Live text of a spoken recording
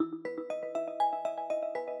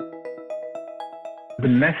The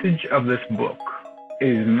message of this book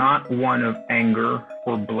is not one of anger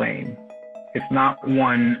or blame. It's not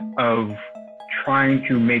one of trying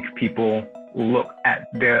to make people look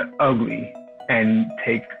at the ugly and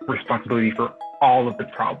take responsibility for all of the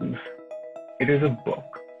problems. It is a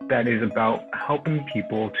book that is about helping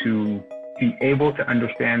people to be able to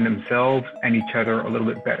understand themselves and each other a little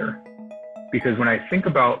bit better. Because when I think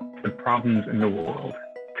about the problems in the world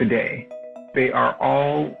today, they are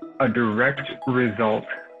all a direct result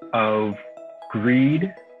of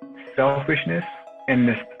greed, selfishness, and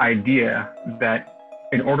this idea that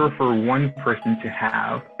in order for one person to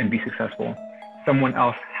have and be successful, someone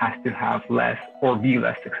else has to have less or be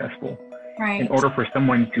less successful. Right. In order for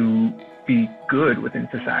someone to be good within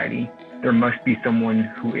society, there must be someone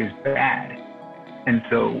who is bad. And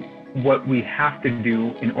so what we have to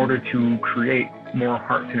do in order to create more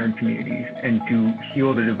heart-centered communities and to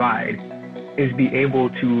heal the divide is be able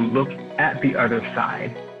to look at the other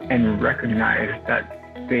side and recognize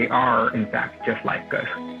that they are, in fact, just like us.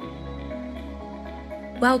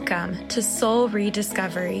 Welcome to Soul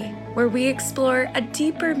Rediscovery, where we explore a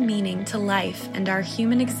deeper meaning to life and our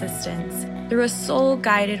human existence through a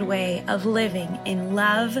soul-guided way of living in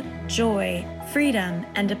love, joy, freedom,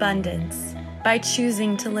 and abundance. By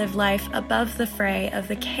choosing to live life above the fray of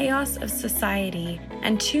the chaos of society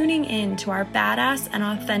and tuning in to our badass and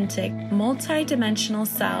authentic, multi-dimensional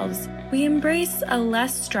selves, we embrace a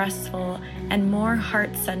less stressful and more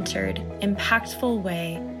heart-centered, impactful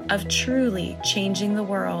way of truly changing the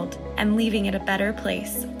world and leaving it a better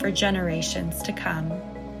place for generations to come.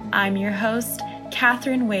 I'm your host,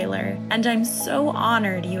 Catherine Whaler, and I'm so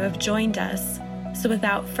honored you have joined us. So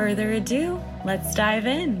without further ado, let's dive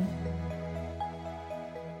in.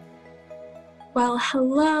 Well,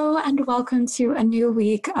 hello and welcome to a new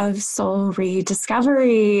week of Soul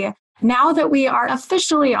Rediscovery. Now that we are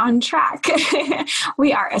officially on track,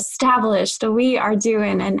 we are established, we are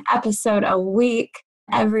doing an episode a week.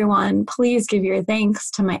 Everyone, please give your thanks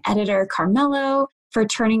to my editor, Carmelo, for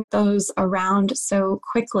turning those around so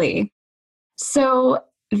quickly. So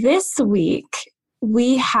this week,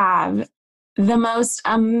 we have the most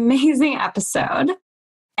amazing episode.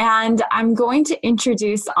 And I'm going to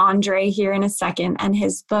introduce Andre here in a second and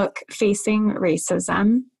his book, Facing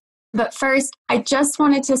Racism. But first, I just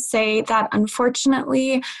wanted to say that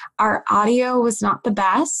unfortunately, our audio was not the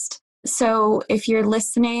best. So if you're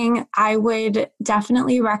listening, I would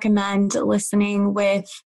definitely recommend listening with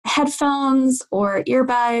headphones or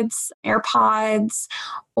earbuds, AirPods,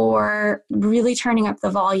 or really turning up the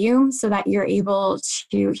volume so that you're able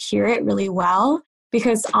to hear it really well.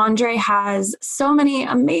 Because Andre has so many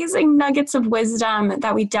amazing nuggets of wisdom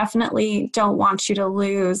that we definitely don't want you to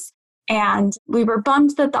lose. And we were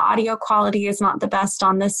bummed that the audio quality is not the best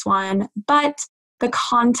on this one, but the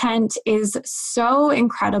content is so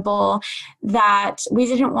incredible that we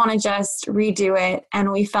didn't want to just redo it.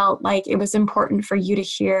 And we felt like it was important for you to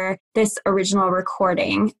hear this original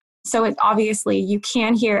recording. So obviously you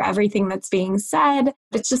can hear everything that's being said.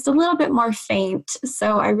 It's just a little bit more faint.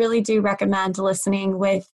 So I really do recommend listening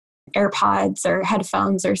with AirPods or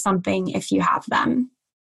headphones or something if you have them.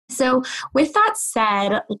 So with that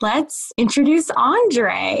said, let's introduce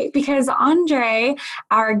Andre, because Andre,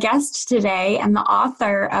 our guest today and the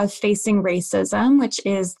author of Facing Racism, which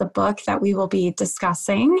is the book that we will be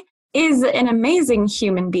discussing, is an amazing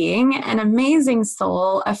human being, an amazing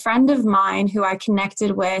soul, a friend of mine who I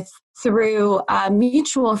connected with through a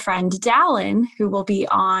mutual friend, Dallin, who will be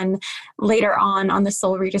on later on the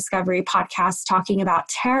Soul Rediscovery podcast talking about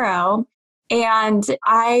tarot. And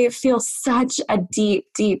I feel such a deep,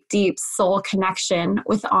 deep, deep soul connection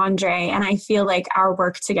with Andre. And I feel like our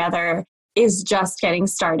work together is just getting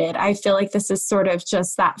started. I feel like this is sort of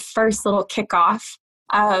just that first little kickoff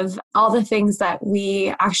of all the things that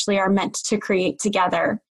we actually are meant to create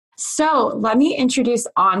together. So let me introduce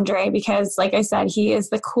Andre because, like I said, he is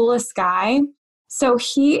the coolest guy. So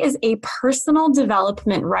he is a personal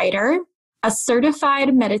development writer, a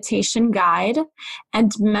certified meditation guide,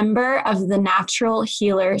 and member of the Natural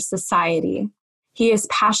Healer Society. He is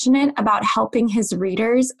passionate about helping his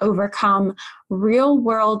readers overcome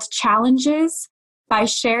real-world challenges by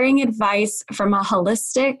sharing advice from a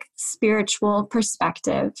holistic, spiritual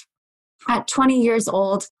perspective. At 20 years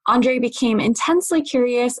old, Andre became intensely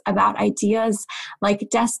curious about ideas like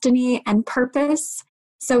destiny and purpose,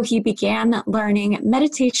 so he began learning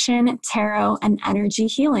meditation, tarot, and energy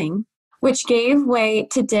healing, which gave way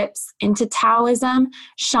to dips into Taoism,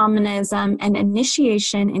 shamanism, and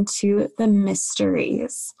initiation into the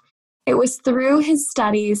mysteries. It was through his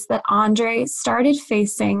studies that Andre started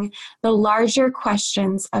facing the larger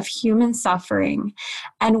questions of human suffering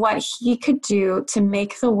and what he could do to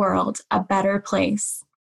make the world a better place.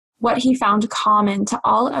 What he found common to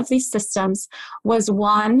all of these systems was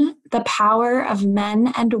one, the power of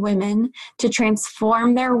men and women to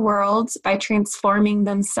transform their worlds by transforming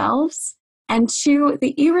themselves, and two,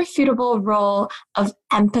 the irrefutable role of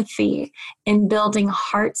empathy in building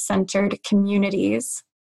heart-centered communities.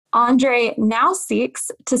 Andre now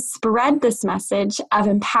seeks to spread this message of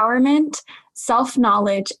empowerment,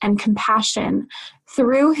 self-knowledge, and compassion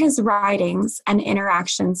through his writings and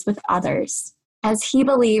interactions with others, as he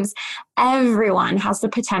believes everyone has the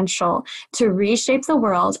potential to reshape the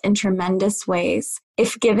world in tremendous ways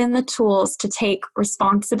if given the tools to take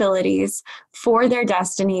responsibilities for their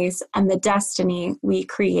destinies and the destiny we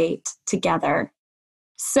create together.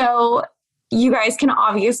 So you guys can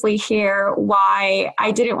obviously hear why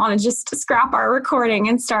I didn't want to just scrap our recording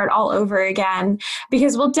and start all over again,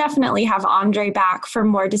 because we'll definitely have Andre back for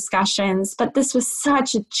more discussions. But this was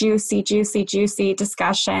such a juicy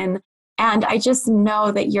discussion. And I just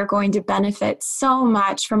know that you're going to benefit so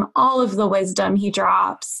much from all of the wisdom he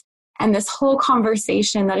drops and this whole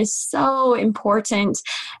conversation that is so important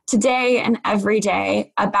today and every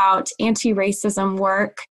day about anti-racism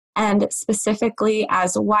work, and specifically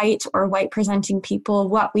as white or white-presenting people,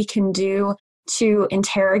 what we can do to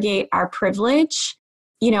interrogate our privilege.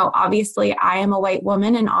 You know, obviously I am a white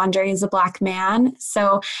woman and Andre is a Black man.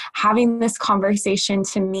 So having this conversation,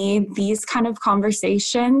 to me, these kind of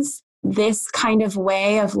conversations, this kind of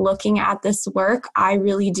way of looking at this work, I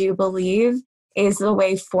really do believe is the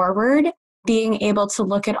way forward. Being able to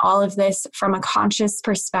look at all of this from a conscious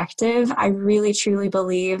perspective, I really truly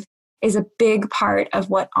believe is a big part of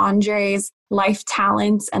what Andre's life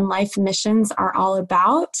talents and life missions are all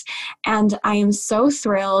about. And I am so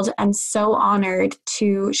thrilled and so honored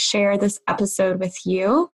to share this episode with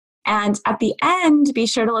you. And at the end, be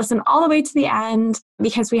sure to listen all the way to the end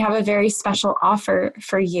because we have a very special offer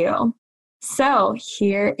for you. So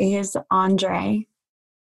here is Andre.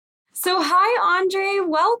 So hi, Andre.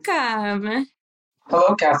 Welcome.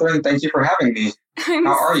 Hello, Catherine. Thank you for having me.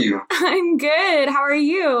 How are you? I'm good. How are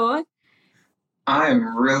you?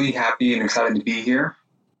 I'm really happy and excited to be here.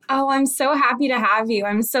 Oh, I'm so happy to have you.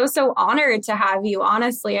 I'm so honored to have you,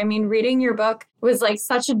 honestly. I mean, reading your book was like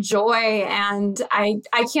such a joy, and I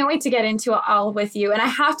can't wait to get into it all with you. And I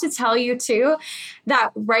have to tell you, too, that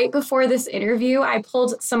right before this interview, I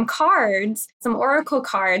pulled some cards, some oracle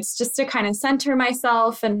cards, just to kind of center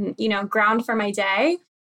myself and, you know, ground for my day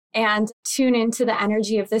and tune into the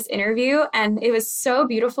energy of this interview. And it was so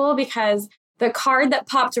beautiful because the card that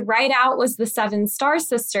popped right out was the Seven Star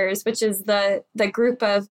Sisters, which is the group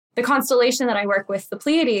of the constellation that I work with, the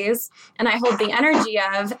Pleiades, and I hold the energy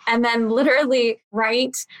of. And then literally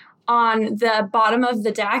right on the bottom of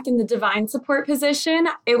the deck in the divine support position,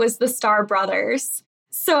 it was the Star Brothers.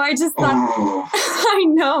 So I just thought, I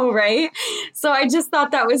know, right? So I just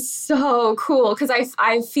thought that was so cool because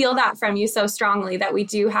I feel that from you so strongly, that we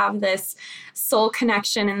do have this soul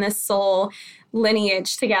connection and this soul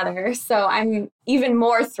lineage together. So I'm even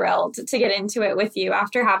more thrilled to get into it with you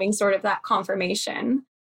after having sort of that confirmation.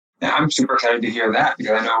 Yeah, I'm super excited to hear that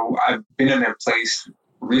because I know I've been in a place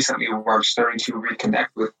recently where I'm starting to reconnect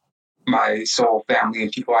with my soul family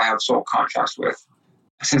and people I have soul contracts with.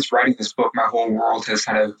 Since writing this book, my whole world has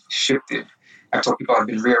kind of shifted. I've told people I've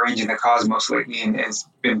been rearranging the cosmos lately, and it's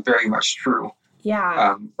been very much true.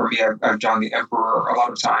 Yeah. For me, I've drawn the Emperor a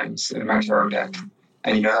lot of times in my tarot deck.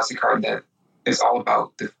 And, you know, that's a card that is all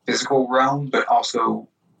about the physical realm, but also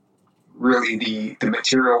really the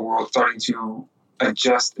material world starting to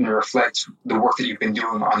adjust and reflect the work that you've been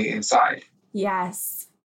doing on the inside. Yes.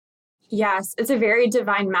 Yes. It's a very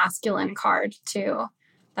divine masculine card, too.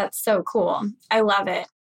 That's so cool. I love it.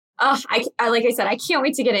 Oh, I like I said, I can't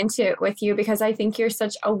wait to get into it with you because I think you're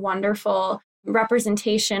such a wonderful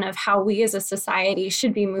representation of how we as a society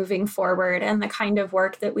should be moving forward and the kind of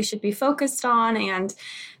work that we should be focused on and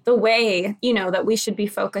the way, you know, that we should be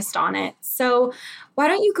focused on it. So why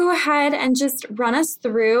don't you go ahead and just run us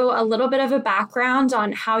through a little bit of a background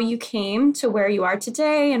on how you came to where you are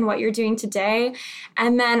today and what you're doing today.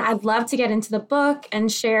 And then I'd love to get into the book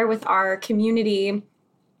and share with our community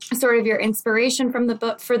sort of your inspiration from the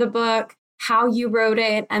book, for the book, how you wrote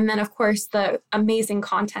it, and then, of course, the amazing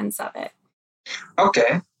contents of it.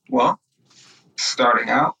 Okay, well, starting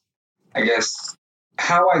out, I guess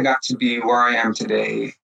how I got to be where I am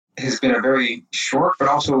today has been a very short but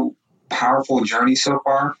also powerful journey so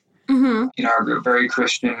far. Mm-hmm. You know, I grew up very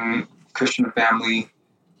Christian family,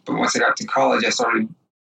 but once I got to college, I started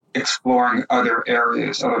exploring other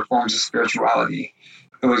areas, other forms of spirituality.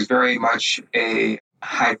 It was very much a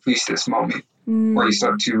high priestess moment where you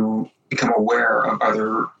start to become aware of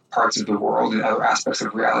other parts of the world and other aspects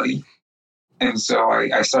of reality. And so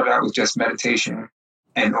I started out with just meditation,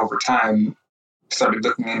 and over time started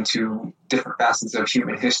looking into different facets of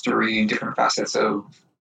human history, different facets of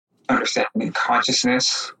understanding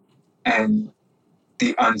consciousness and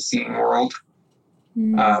the unseen world.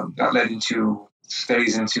 That led into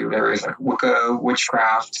studies into areas like Wicca,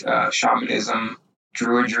 witchcraft, shamanism,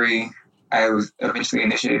 druidry. I was eventually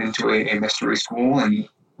initiated into a mystery school and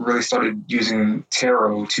really started using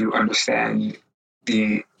tarot to understand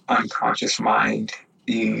the unconscious mind,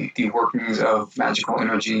 the workings of magical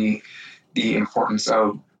energy, the importance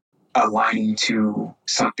of aligning to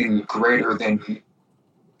something greater than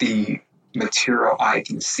the material eye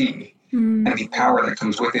can see, and the power that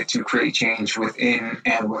comes with it to create change within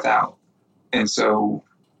and without. And so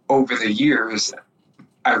over the years,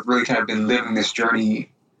 I've really kind of been living this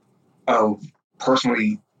journey of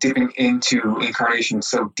personally dipping into incarnation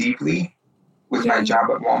so deeply with my job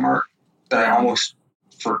at Walmart that I almost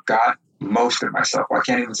forgot most of myself. Well, I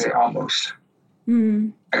can't even say almost.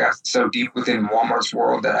 I got so deep within Walmart's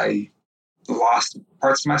world that I lost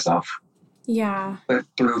parts of myself. Yeah. But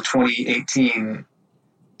through 2018,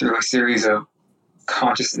 through a series of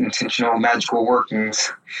conscious, intentional, magical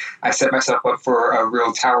workings, I set myself up for a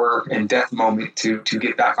real tower and death moment to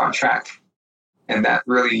get back on track. And that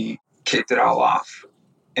really kicked it all off.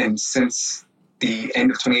 And since the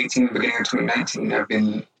end of 2018, beginning of 2019, I've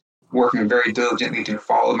been working very diligently to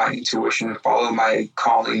follow my intuition, follow my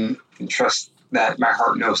calling, and trust that my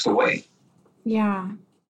heart knows the way. Yeah.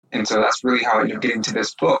 And so that's really how I ended up getting to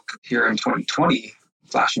this book here in 2020,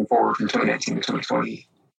 flashing forward from 2019 to 2020.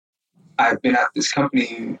 I've been at this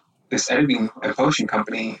company, this editing and publishing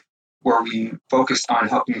company, where we focused on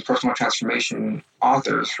helping personal transformation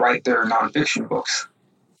authors write their nonfiction books.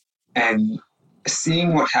 And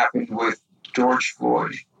seeing what happened with George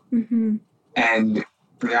Floyd and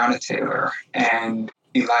Breonna Taylor and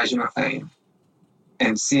Elijah McClain,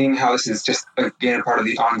 and seeing how this is just, again, part of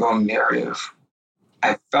the ongoing narrative,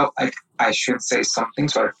 I felt like I should say something.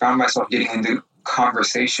 So I found myself getting into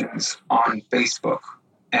conversations on Facebook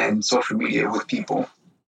and social media with people.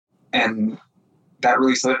 And that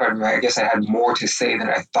really solidified me. I guess I had more to say than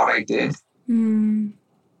I thought I did. And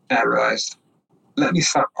I realized, let me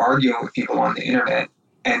stop arguing with people on the internet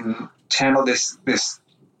and channel this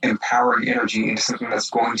empowering energy into something that's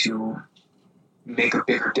going to make a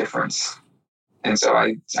bigger difference. And so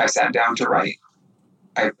I sat down to write.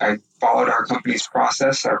 I followed our company's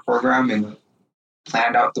process, our program, and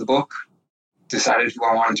planned out the book, decided who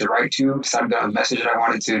I wanted to write to, decided on a message that I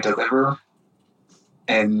wanted to deliver,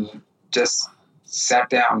 and just sat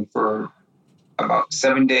down for about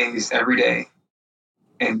 7 days every day.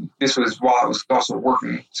 And this was while I was also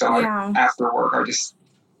working. So after work, I just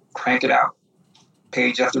crank it out,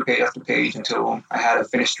 page after page after page, until I had a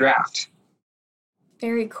finished draft.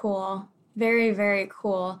 Very cool. Very, very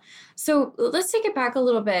cool. So let's take it back a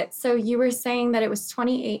little bit. So you were saying that it was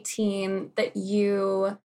 2018 that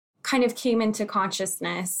you kind of came into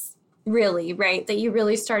consciousness, really, right? That you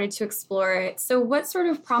really started to explore it. So what sort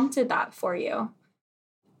of prompted that for you?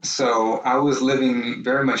 So I was living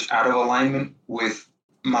very much out of alignment with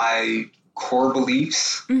my core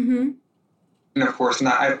beliefs. And of course,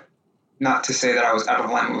 not to say that I was out of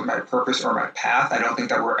alignment with my purpose or my path. I don't think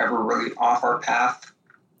that we're ever really off our path.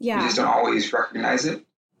 We just don't always recognize it.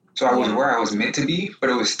 So I was where I was meant to be, but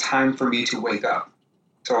it was time for me to wake up.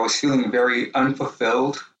 So I was feeling very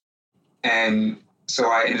unfulfilled. And so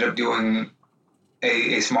I ended up doing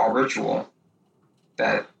a small ritual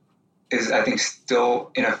that is, I think, still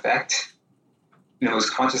in effect. And it was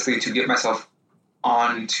consciously to get myself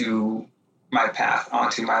onto my path,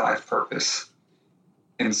 onto my life purpose.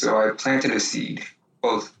 And so I planted a seed,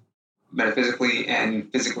 both metaphysically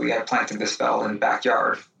and physically. I planted the spell in the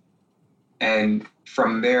backyard. And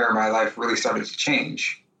from there, my life really started to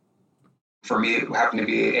change. For me, it happened to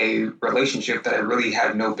be a relationship that I really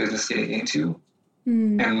had no business getting into.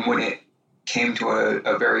 And when it came to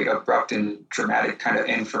a very abrupt and dramatic kind of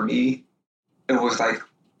end for me, it was like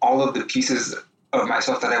all of the pieces of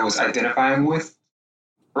myself that I was identifying with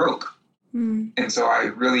broke. And so I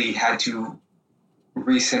really had to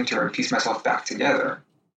recenter and piece myself back together.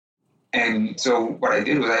 And so what I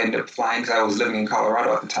did was I ended up flying, because I was living in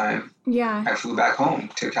Colorado at the time. I flew back home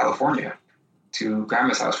to California, to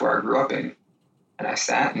grandma's house where I grew up in. And I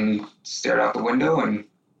sat and stared out the window and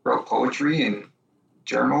wrote poetry and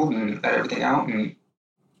journaled and let everything out. And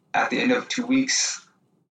at the end of 2 weeks,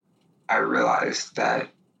 I realized that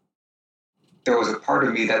there was a part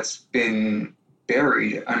of me that's been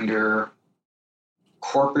buried under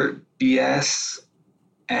corporate BS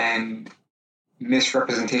and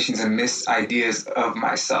misrepresentations and misideas of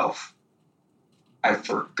myself. I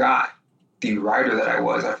forgot the writer that I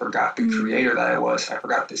was. I forgot the creator that I was. I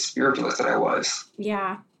forgot the spiritualist that I was.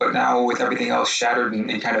 Yeah. But now with everything else shattered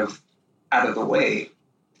and kind of out of the way,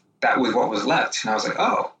 that was what was left. And I was like,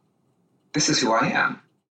 oh, this is who I am.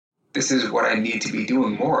 This is what I need to be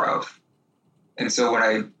doing more of. And so when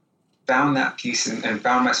I found that piece and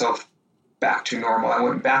found myself back to normal, I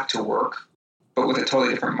went back to work, but with a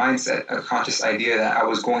totally different mindset, a conscious idea that I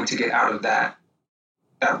was going to get out of that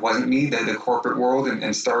wasn't me, the corporate world,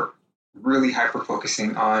 and start really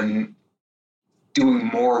hyper-focusing on doing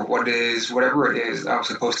more of whatever it is I was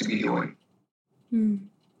supposed to be doing.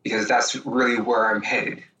 Because that's really where I'm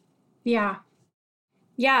headed. Yeah.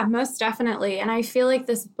 Yeah, most definitely. And I feel like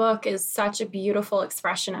this book is such a beautiful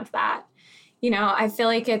expression of that. You know, I feel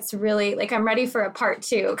like it's really, like, I'm ready for a part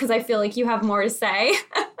 2 because I feel like you have more to say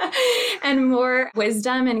and more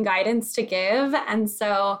wisdom and guidance to give. And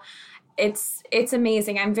so it's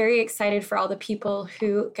amazing. I'm very excited for all the people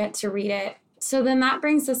who get to read it. So then that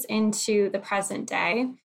brings us into the present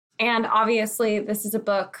day. And obviously, this is a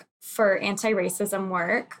book for anti-racism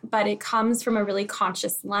work, but it comes from a really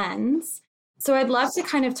conscious lens. So I'd love to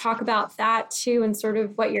kind of talk about that too, and sort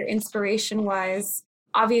of what your inspiration was.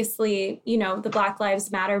 Obviously, you know, the Black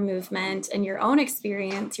Lives Matter movement and your own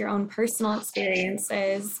experience, your own personal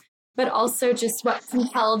experiences, but also just what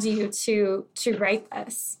compelled you to write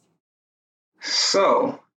this.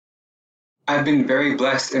 So I've been very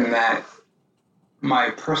blessed in that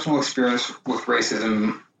my personal experience with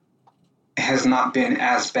racism has not been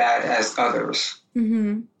as bad as others.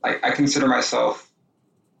 I consider myself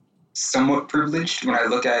somewhat privileged when I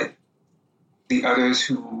look at the others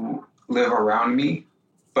who live around me.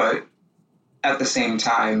 But at the same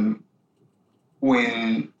time,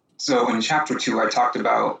 in chapter 2, I talked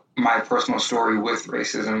about my personal story with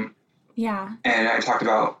racism. Yeah. And I talked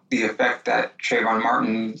about the effect that Trayvon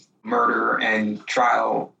Martin's murder and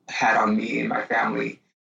trial had on me and my family.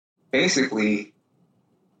 Basically,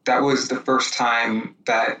 that was the first time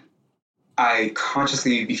that I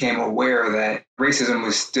consciously became aware that racism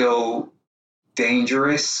was still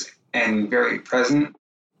dangerous and very present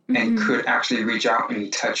and could actually reach out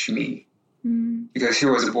and touch me. Because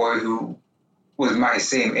here was a boy who was my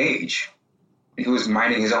same age, and who was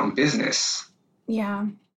minding his own business. Yeah.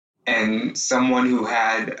 And someone who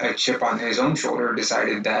had a chip on his own shoulder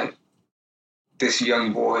decided that this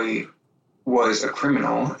young boy was a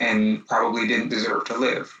criminal and probably didn't deserve to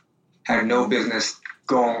live, had no business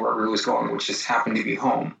going wherever he was going, which just happened to be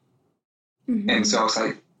home. And so it's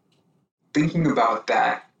like, thinking about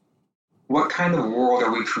that, what kind of world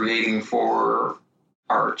are we creating for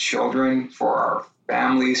our children, for our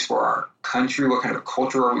families, for our country? What kind of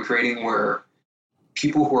culture are we creating where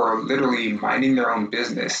people who are literally minding their own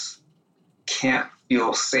business can't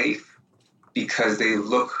feel safe because they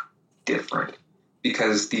look different?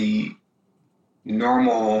 Because the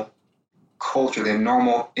normal culture, the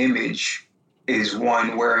normal image is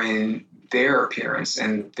one wherein their appearance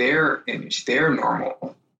and their image, their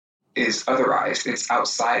normal, is otherized. It's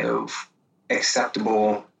outside of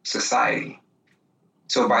acceptable society.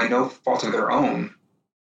 So by no fault of their own,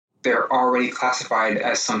 they're already classified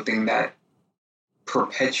as something that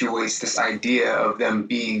perpetuates this idea of them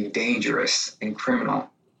being dangerous and criminal.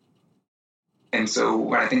 And so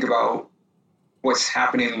when I think about what's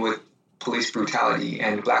happening with police brutality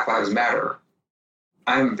and Black Lives Matter,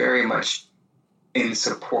 I'm very much in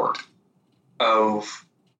support of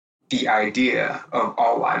the idea of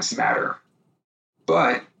all lives matter.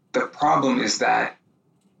 But the problem is that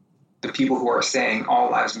the people who are saying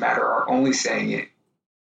all lives matter are only saying it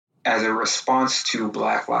as a response to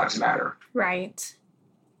Black Lives Matter. Right.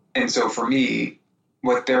 And so for me,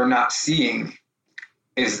 what they're not seeing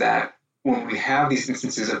is that when we have these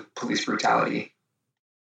instances of police brutality,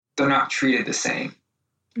 they're not treated the same.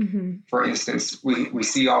 For instance, we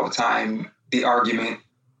see all the time the argument,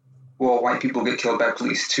 well, white people get killed by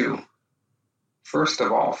police too. First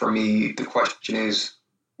of all, for me, the question is,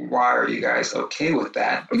 why are you guys okay with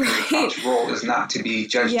that? Because the cop's role is not to be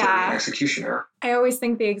judge, jury, and executioner. I always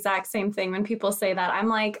think the exact same thing when people say that. I'm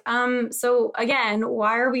like, so again,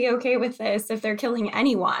 why are we okay with this if they're killing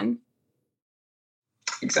anyone?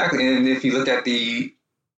 Exactly. And if you look at the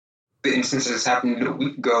instances that happened a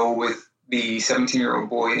week ago with the 17-year-old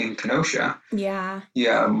boy in Kenosha. Yeah.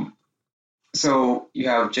 Yeah. So you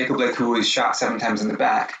have Jacob Blake, who was shot 7 times in the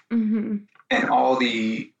back. And all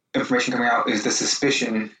the information coming out is the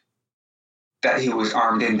suspicion that he was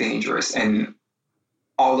armed and dangerous. And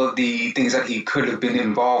all of the things that he could have been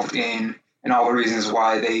involved in and all the reasons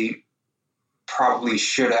why they probably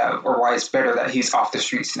should have, or why it's better that he's off the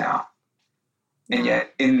streets now. And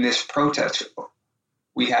yet in this protest,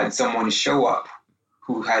 we had someone show up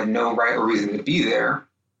who had no right or reason to be there,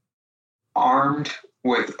 armed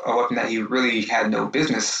with a weapon that he really had no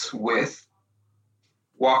business with,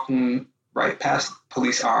 walking right past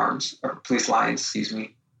police arms, or police lines, excuse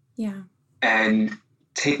me. Yeah. And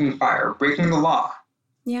taking fire, breaking the law.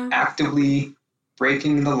 Yeah. Actively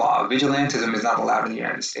breaking the law. Vigilantism is not allowed in the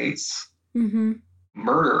United States. Mm-hmm.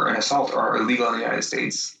 Murder and assault are illegal in the United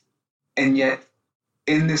States. And yet,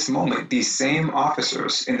 in this moment, these same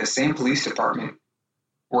officers in the same police department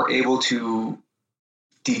were able to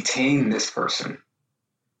detain this person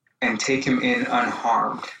and take him in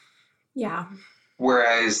unharmed. Yeah.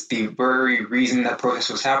 Whereas the very reason that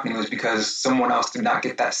protest was happening was because someone else did not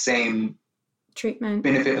get that same treatment,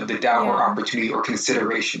 benefit of the doubt, or opportunity, or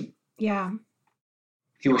consideration. Yeah.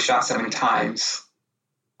 He was shot 7 times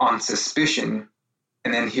on suspicion,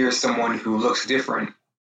 and then here's someone who looks different,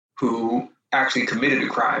 who actually committed a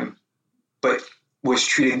crime, but was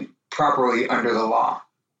treated properly under the law.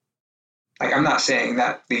 Like, I'm not saying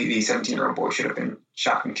that the 17-year-old boy should have been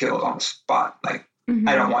shot and killed on the spot. Like,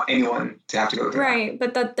 I don't want anyone to have to go through that.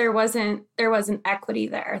 But that there wasn't equity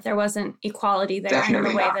there. There wasn't equality there.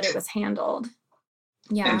 Definitely in the way not. that it was handled.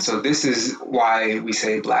 Yeah. And so this is why we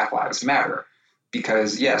say Black Lives Matter.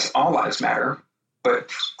 Because, yes, all lives matter,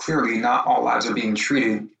 but clearly not all lives are being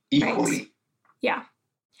treated equally. Right. Yeah.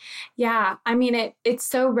 Yeah. I mean, it's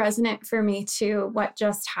so resonant for me, too, what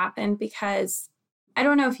just happened, because I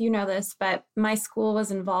don't know if you know this, but my school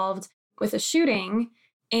was involved with a shooting.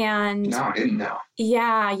 And no, I didn't know.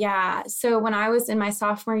 Yeah. So when I was in my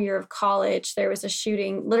sophomore year of college, there was a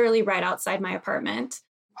shooting literally right outside my apartment.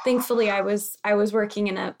 Thankfully, I was working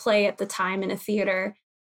in a play at the time in a theater.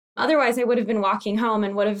 Otherwise, I would have been walking home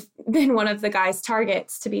and would have been one of the guy's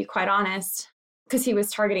targets, to be quite honest, because he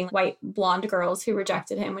was targeting white blonde girls who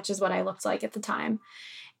rejected him, which is what I looked like at the time.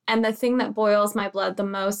 And the thing that boils my blood the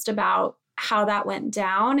most about how that went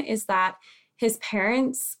down is that his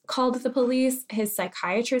parents called the police, his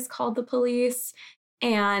psychiatrist called the police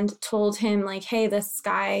and told him, like, hey, this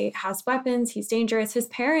guy has weapons, he's dangerous. His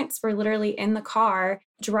parents were literally in the car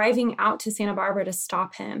driving out to Santa Barbara to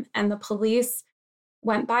stop him. And the police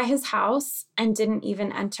went by his house and didn't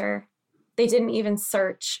even enter. They didn't even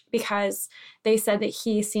search because they said that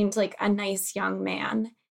he seemed like a nice young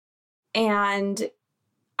man. And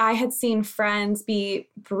I had seen friends be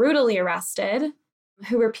brutally arrested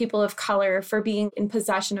who were people of color for being in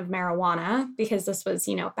possession of marijuana, because this was,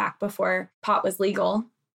 back before pot was legal.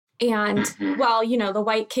 And while, the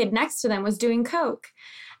white kid next to them was doing coke.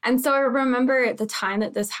 And so I remember at the time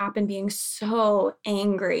that this happened being so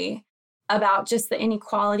angry about just the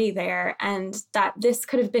inequality there, and that this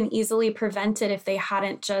could have been easily prevented if they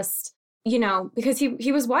hadn't just, because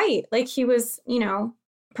he was white, like he was,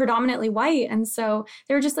 predominantly white. And so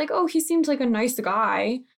they were just like, oh, he seemed like a nice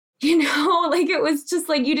guy, like it was just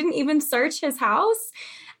like, you didn't even search his house.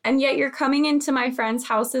 And yet you're coming into my friends'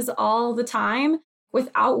 houses all the time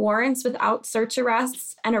without warrants, without search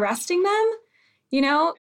arrests, and arresting them,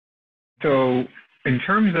 So in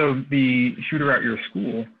terms of the shooter at your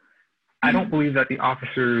school, I don't believe that the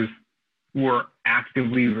officers were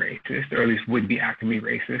actively racist, or at least would be actively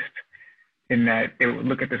racist, in that they would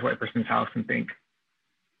look at this white person's house and think,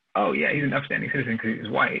 oh yeah, he's an upstanding citizen because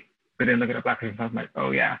he's white. But then look at a black person's house and like,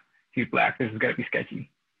 oh yeah, he's black, this has got to be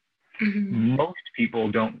sketchy. Mm-hmm. Most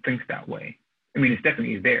people don't think that way. I mean, it's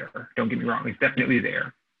definitely there. Don't get me wrong, it's definitely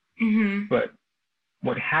there. Mm-hmm. But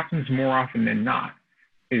what happens more often than not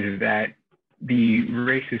is that the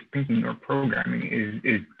racist thinking or programming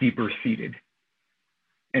is deeper seated.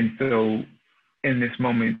 And so in this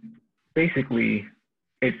moment, basically,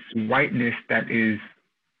 it's whiteness that is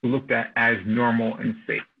looked at as normal and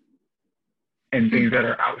safe. And things that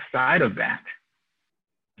are outside of that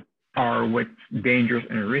are what's dangerous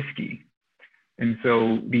and risky. And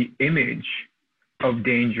so the image of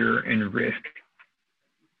danger and risk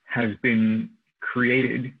has been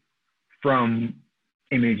created from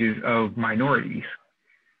images of minorities.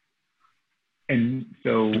 And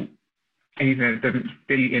so anything that doesn't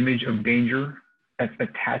fit the image of danger that's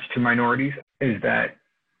attached to minorities is that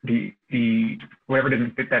the whatever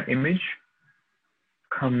doesn't fit that image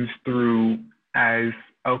comes through as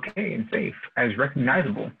okay and safe, as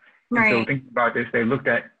recognizable. Right. And so thinking about this, they looked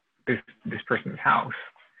at this person's house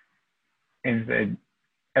and said,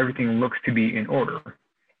 everything looks to be in order.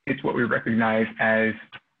 It's what we recognize as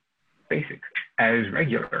basic, as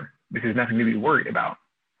regular. This is nothing to be worried about.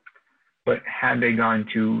 But had they gone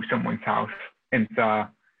to someone's house and saw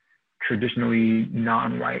traditionally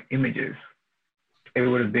non-white images, it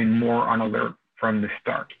would have been more on alert from the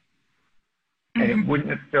start. And it wouldn't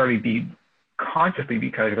necessarily be consciously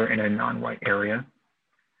because they're in a non-white area,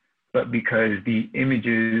 but because the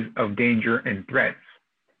images of danger and threats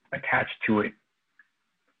attached to it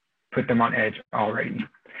put them on edge already.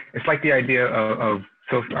 It's like the idea of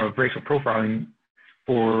racial profiling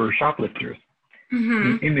for shoplifters.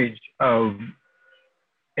 The image of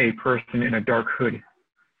a person in a dark hood,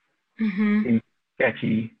 being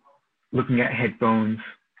sketchy, looking at headphones,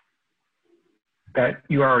 that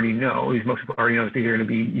you already know, as most people already know, that these are going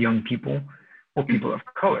to be young people or people of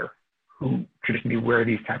color who traditionally wear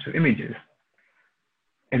these types of images.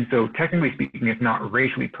 And so technically speaking, it's not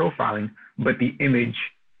racially profiling, but the image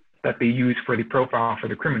that they use for the profile for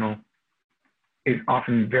the criminal is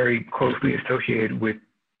often very closely associated with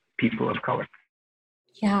people of color.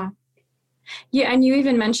 Yeah. Yeah, and you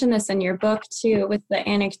even mentioned this in your book too, with the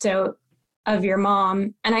anecdote of your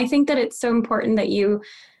mom. And I think that it's so important that you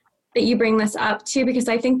bring this up too, because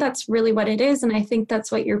I think that's really what it is. And I think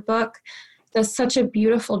that's what your book does such a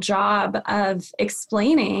beautiful job of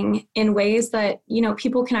explaining in ways that, you know,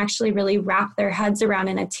 people can actually really wrap their heads around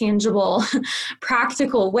in a tangible,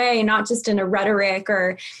 practical way, not just in a rhetoric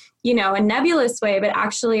or, you know, a nebulous way, but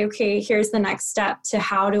actually, okay, here's the next step to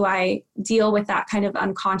how do I deal with that kind of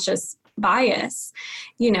unconscious bias,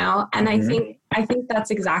 you know? And I think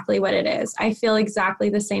that's exactly what it is. I feel exactly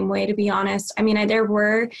the same way, to be honest. I mean, there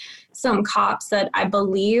were some cops that I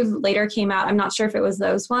believe later came out. I'm not sure if it was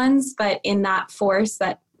those ones, but in that force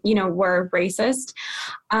that, you know, were racist,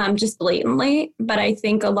 just blatantly. But I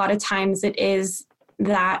think a lot of times it is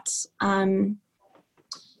that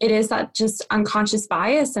just unconscious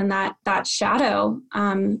bias and that shadow,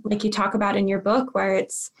 like you talk about in your book, where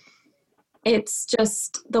it's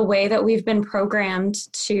just the way that we've been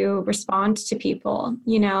programmed to respond to people,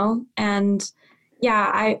 you know? And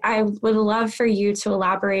yeah, I would love for you to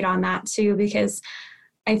elaborate on that too, because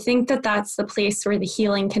I think that that's the place where the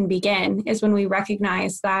healing can begin, is when we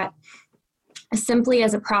recognize that simply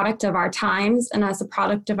as a product of our times and as a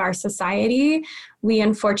product of our society, we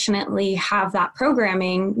unfortunately have that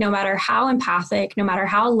programming, no matter how empathic, no matter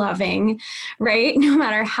how loving, right? No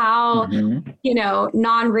matter how, you know,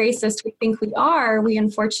 non-racist we think we are, we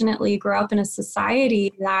unfortunately grow up in a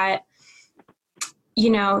society that, you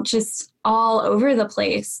know, just all over the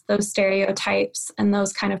place, those stereotypes and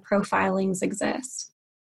those kind of profilings exist.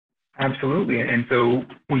 Absolutely. And so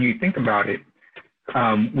when you think about it,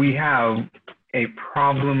 we have a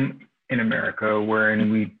problem in America wherein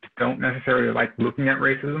we don't necessarily like looking at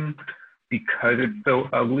racism because it's so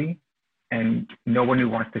ugly, and no one who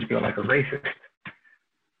wants to feel like a racist.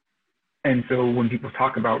 And so when people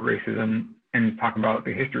talk about racism and talk about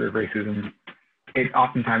the history of racism, it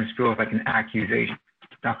oftentimes feels like an accusation.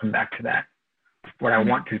 I'll come back to that. What I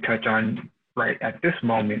want to touch on right at this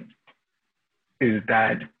moment is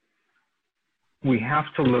that we have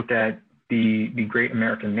to look at the great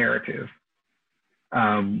American narrative.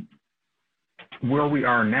 Where we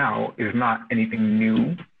are now is not anything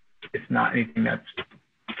new. It's not anything that's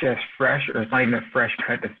just fresh, or it's not even a fresh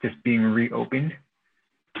cut that's just being reopened.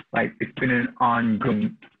 Like, it's been an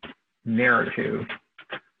ongoing narrative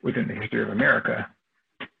within the history of America.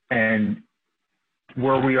 And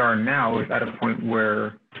where we are now is at a point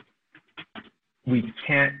where we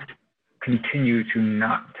can't continue to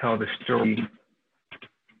not tell the story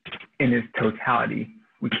in its totality.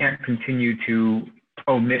 We can't continue to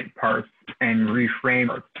omit parts and reframe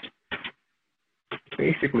parts.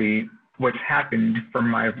 Basically, what's happened from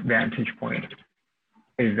my vantage point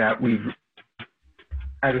is that we've,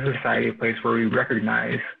 as a society, a place where we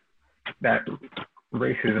recognize that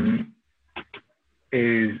racism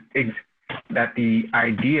is, that the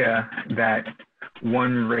idea that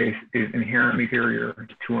one race is inherently inferior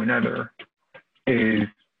to another is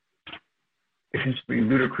essentially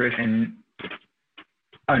ludicrous and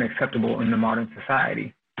unacceptable in the modern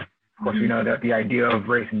society. Of course, we know that the idea of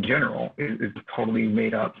race in general is totally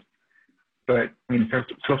made up. But in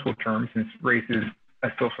social terms, since race is a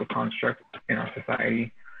social construct in our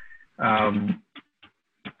society,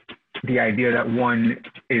 the idea that one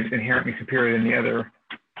is inherently superior than the other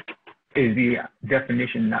is the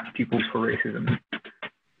definition that people use for racism.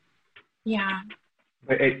 Yeah.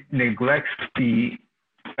 But it neglects the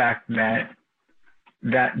fact that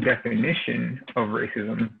that definition of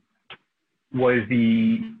racism was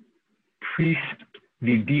the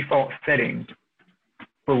default setting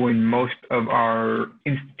for when most of our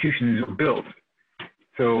institutions were built.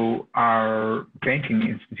 So our banking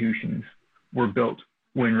institutions were built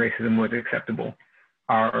when racism was acceptable.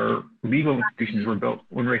 Our legal institutions were built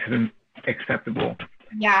when racism acceptable.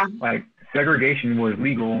 Yeah. Like segregation was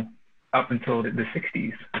legal up until the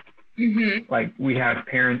 60s. Mm-hmm. Like we have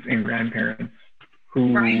parents and grandparents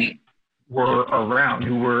who Right. were around,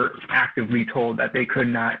 who were actively told that they could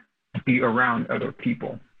not be around other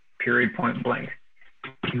people, period, point blank,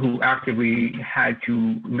 who actively had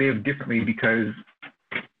to live differently because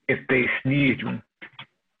if they sneezed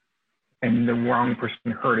and the wrong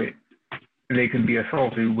person heard it, they could be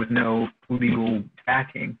assaulted with no legal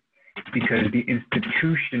backing because the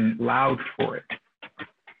institution allowed for it.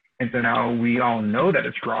 And so now we all know that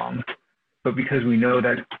it's wrong, but because we know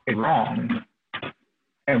that it's wrong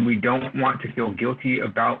and we don't want to feel guilty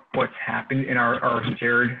about what's happened in our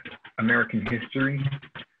shared American history,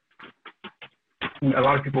 a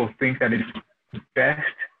lot of people think that it's best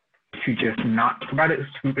to just not talk about it,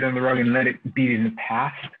 sweep it under the rug and let it be in the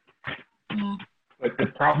past. Yeah. But the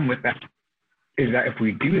problem with that is that if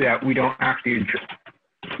we do that, we don't actually address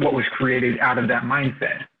what was created out of that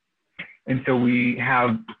mindset. And so we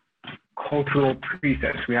have cultural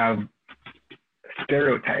precepts, we have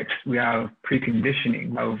stereotypes, we have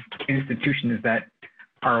preconditioning of institutions that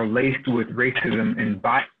are laced with racism and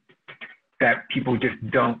bias that people just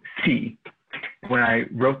don't see. When I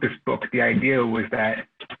wrote this book, the idea was that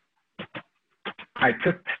I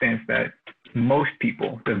took the stance that most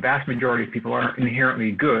people, the vast majority of people, are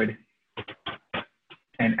inherently good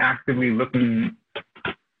and actively looking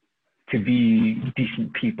to be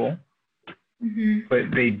decent people,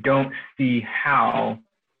 but they don't see how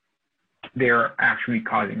they're actually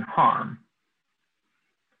causing harm.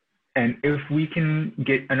 And if we can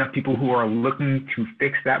get enough people who are looking to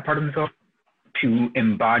fix that part of themselves, to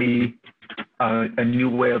embody a new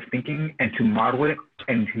way of thinking and to model it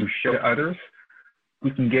and to show others,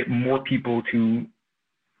 we can get more people to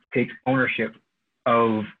take ownership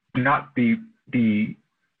of not the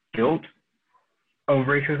guilt of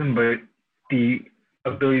racism, but the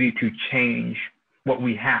ability to change what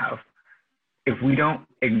we have. If we don't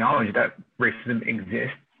acknowledge that racism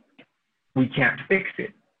exists, we can't fix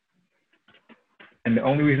it. And the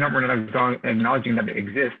only reason that we're not acknowledging that it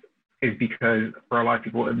exists is because for a lot of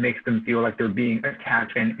people, it makes them feel like they're being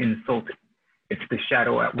attacked and insulted. It's the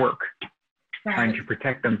shadow at work, trying to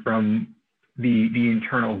protect them from the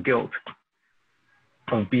internal guilt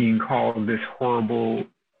of being called this horrible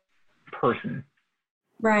person.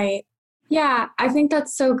 Right. Yeah, I think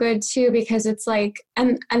that's so good too, because it's like,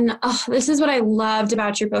 and this is what I loved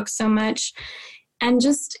about your book so much. And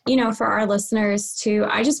just, for our listeners too,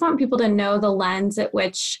 I just want people to know the lens at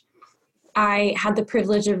which I had the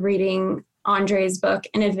privilege of reading Andre's book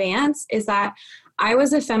in advance, is that I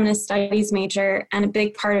was a feminist studies major, and a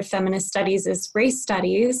big part of feminist studies is race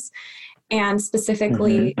studies, and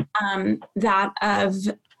specifically that of,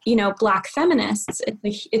 Black feminists.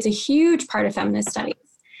 It's a huge part of feminist studies.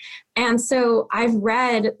 And so I've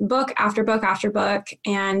read book after book after book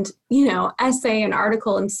and, essay and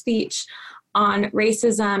article and speech on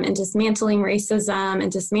racism and dismantling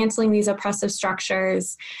these oppressive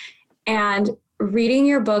structures. And reading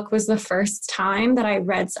your book was the first time that I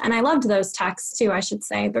read, and I loved those texts too, I should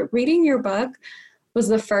say, but reading your book was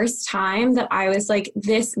the first time that I was like,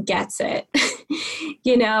 this gets it,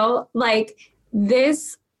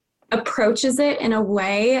 this approaches it in a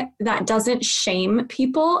way that doesn't shame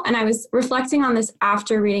people. And I was reflecting on this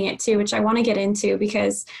after reading it too, which I want to get into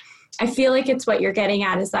because I feel like it's what you're getting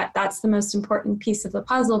at, is that that's the most important piece of the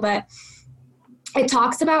puzzle. But it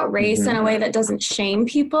talks about race in a way that doesn't shame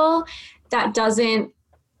people, that doesn't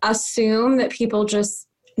assume that people just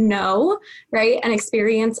know, right, and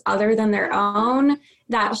experience other than their own,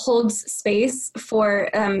 that holds space for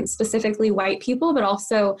specifically white people, but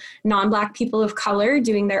also non-Black people of color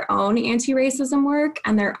doing their own anti-racism work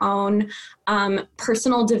and their own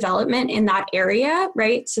personal development in that area,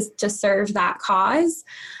 right, to serve that cause.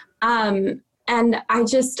 And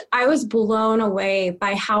I was blown away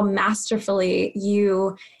by how masterfully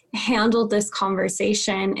you handled this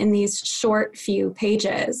conversation in these short few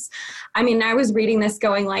pages. I mean, I was reading this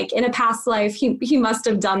going like, in a past life, he must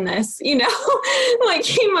have done this, like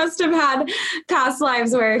he must have had past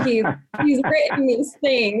lives where he's written these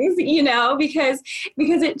things, because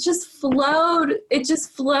it just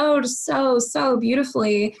flowed so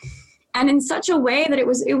beautifully, and in such a way that it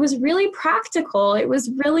was really practical. It was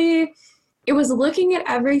looking at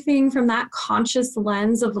everything from that conscious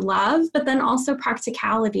lens of love, but then also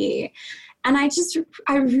practicality. And I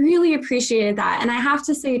really appreciated that. And I have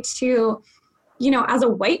to say too, as a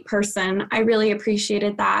white person, I really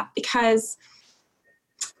appreciated that, because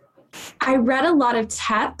I read a lot of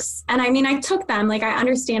texts, and I mean, I took them, like I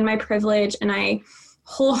understand my privilege and I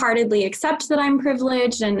wholeheartedly accept that I'm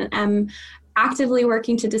privileged and am actively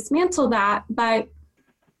working to dismantle that. But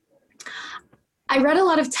I read a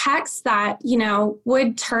lot of texts that,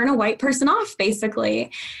 would turn a white person off,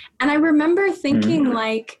 basically. And I remember thinking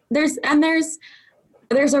like there's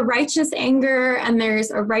a righteous anger and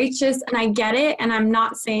there's a righteous, and I get it. And I'm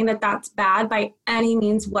not saying that that's bad by any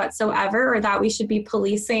means whatsoever, or that we should be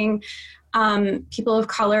policing people of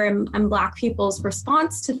color and Black people's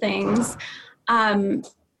response to things,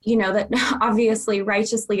 that obviously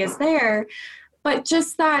righteously is there. But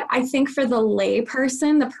just that I think for the lay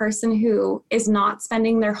person, the person who is not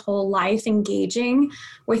spending their whole life engaging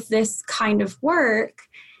with this kind of work,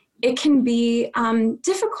 it can be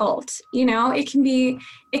difficult. It can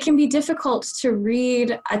be difficult to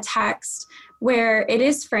read a text where it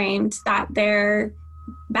is framed that they're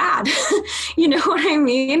bad. You know what I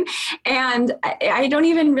mean? And I don't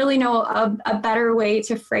even really know a better way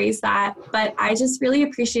to phrase that, but I just really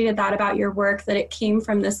appreciated that about your work, that it came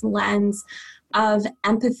from this lens of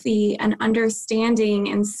empathy and understanding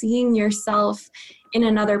and seeing yourself in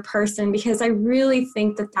another person, because I really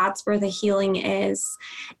think that that's where the healing is.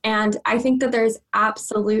 And I think that there's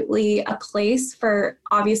absolutely a place for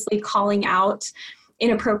obviously calling out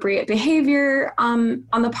inappropriate behavior on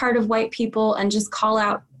the part of white people and just call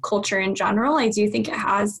out culture in general. I do think it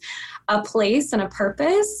has a place and a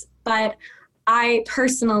purpose, but I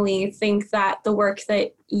personally think that the work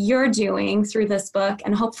that you're doing through this book,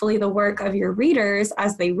 and hopefully the work of your readers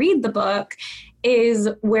as they read the book, is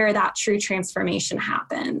where that true transformation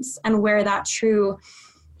happens and where that true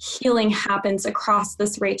healing happens across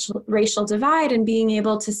this racial divide, and being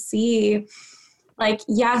able to see, like,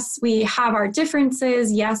 yes, we have our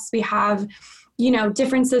differences. Yes, we have,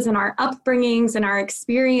 differences in our upbringings and our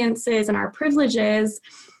experiences and our privileges.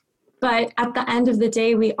 But at the end of the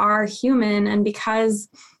day, we are human. And because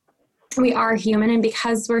we are human and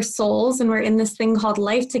because we're souls and we're in this thing called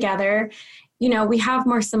life together, we have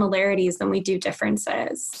more similarities than we do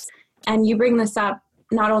differences. And you bring this up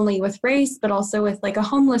not only with race, but also with like a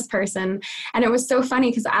homeless person. And it was so funny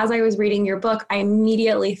because as I was reading your book, I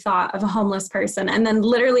immediately thought of a homeless person. And then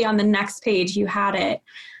literally on the next page, you had it.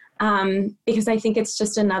 Because I think it's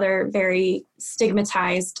just another very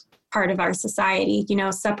stigmatized part of our society,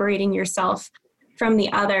 separating yourself from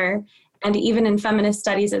the other. And even in feminist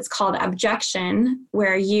studies, it's called abjection,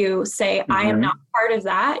 where you say, I am not part of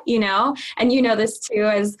that, and this too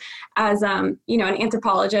as an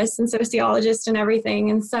anthropologist and sociologist and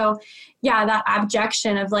everything. And so, yeah, that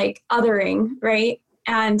abjection of like othering, right?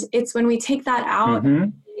 And it's when we take that out,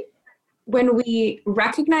 when we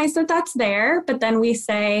recognize that that's there, but then we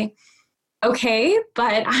say, okay,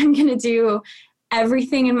 but I'm going to do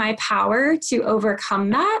everything in my power to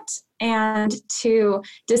overcome that and to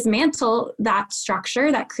dismantle that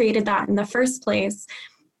structure that created that in the first place.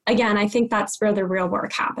 Again, I think that's where the real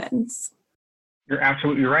work happens. You're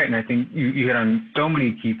absolutely right. And I think you hit on so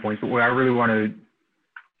many key points. But what I really want to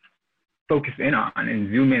focus in on and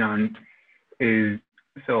zoom in on is,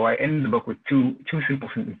 so I ended the book with two simple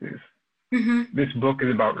sentences. This book is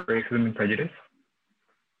about racism and prejudice.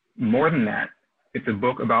 More than that, it's a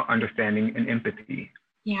book about understanding and empathy.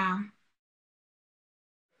 Yeah.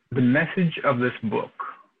 The message of this book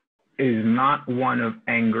is not one of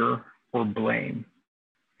anger or blame.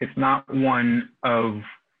 It's not one of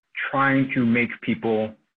trying to make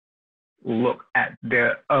people look at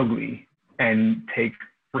the ugly and take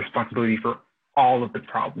responsibility for all of the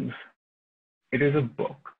problems. It is a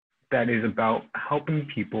book that is about helping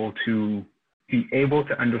people to be able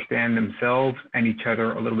to understand themselves and each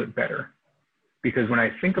other a little bit better. Because when I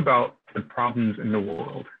think about the problems in the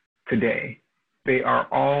world today, they are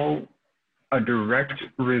all a direct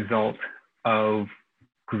result of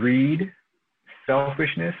greed,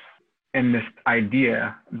 selfishness, and this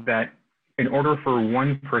idea that in order for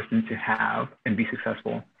one person to have and be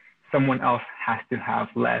successful, someone else has to have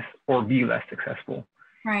less or be less successful.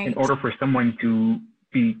 Right. In order for someone to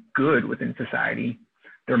be good within society,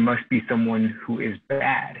 there must be someone who is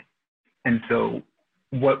bad. And so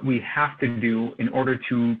what we have to do in order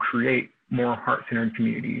to create more heart-centered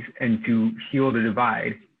communities and to heal the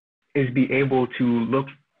divide is be able to look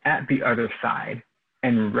at the other side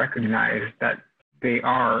and recognize that they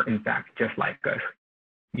are, in fact, just like us.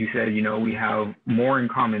 You said, we have more in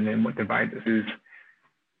common than what divides us. Is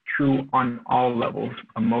true on all levels: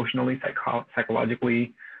 emotionally,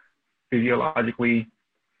 psychologically, physiologically,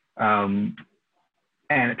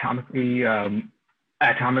 anatomically,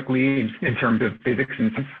 atomically, in terms of physics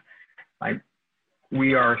and stuff. Like,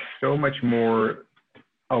 we are so much more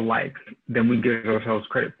alike than we give ourselves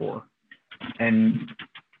credit for. And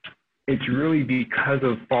it's really because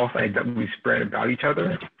of false ideas that we spread about each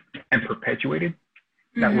other and perpetuated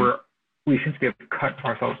that we're we essentially have cut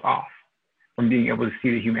ourselves off from being able to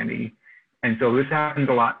see the humanity. And so this happens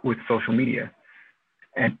a lot with social media.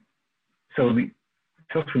 And so the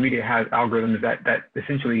social media has algorithms that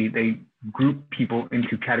essentially they group people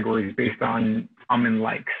into categories based on common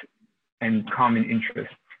likes and common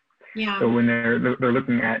interests. Yeah. So when they're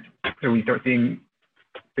looking at, so when you start seeing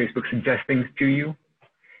Facebook suggest things to you,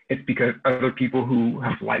 it's because other people who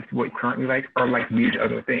have liked what you currently like are like these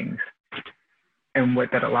other things. And what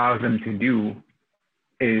that allows them to do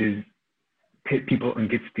is pit people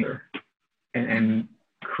against each other and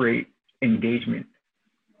create engagement.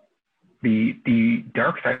 The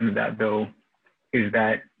dark side of that, though, is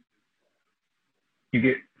that you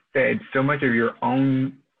get fed so much of your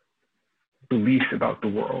own beliefs about the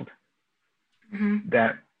world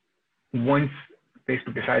that once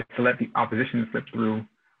Facebook decides to let the opposition slip through,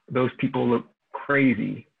 those people look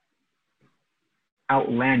crazy,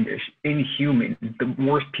 outlandish, inhuman, the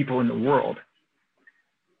worst people in the world.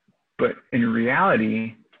 But in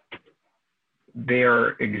reality, they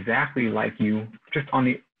are exactly like you, just on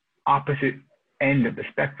the opposite end of the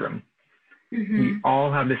spectrum. We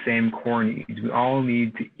all have the same core needs. We all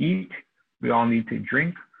need to eat. We all need to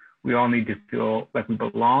drink. We all need to feel like we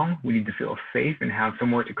belong. We need to feel safe and have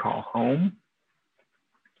somewhere to call home.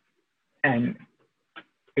 And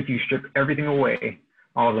if you strip everything away,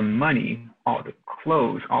 all the money, all the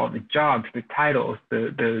clothes, all the jobs, the titles,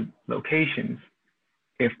 the locations,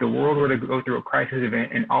 if the world were to go through a crisis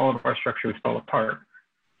event and all of our structures fell apart,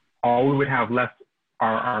 all we would have left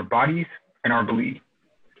are our bodies and our beliefs.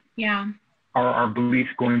 Yeah. Are our beliefs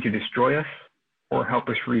going to destroy us or help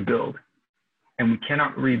us rebuild? And we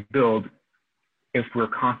cannot rebuild if we're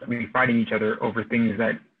constantly fighting each other over things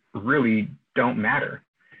that really don't matter.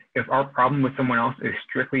 If our problem with someone else is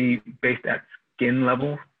strictly based at skin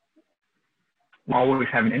level, we always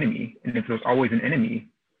have an enemy. And if there's always an enemy,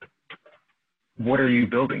 what are you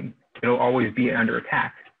building? It'll always be under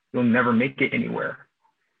attack. You'll never make it anywhere.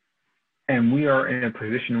 And we are in a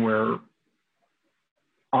position where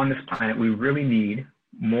on this planet, we really need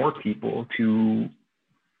more people to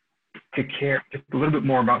care just a little bit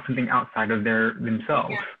more about something outside of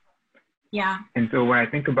themselves. Yeah. And so when I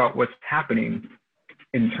think about what's happening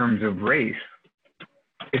in terms of race,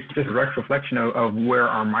 it's just a direct reflection of where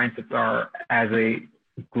our mindsets are as a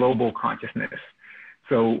global consciousness.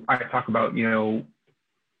 So I talk about,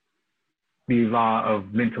 the law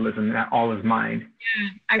of mentalism, that all is mind,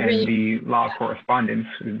 and the law of correspondence,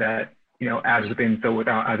 that, as within, so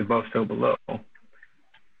without, as above, so below.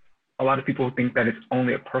 A lot of people think that it's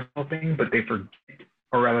only a personal thing, but they forget,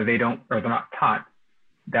 or rather they don't, or they're not taught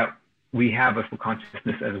that we have a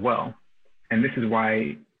subconsciousness as well. And this is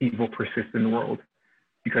why evil persists in the world,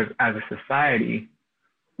 because as a society,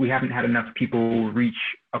 we haven't had enough people reach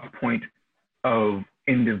a point of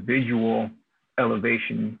individual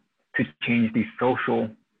elevation to change the social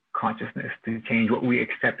consciousness, to change what we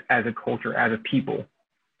accept as a culture, as a people.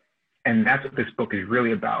 And that's what this book is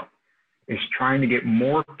really about, is trying to get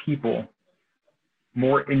more people,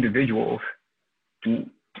 more individuals to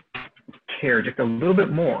care just a little bit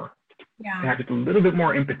more, to have just a little bit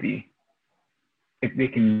more empathy. If they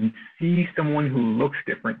can see someone who looks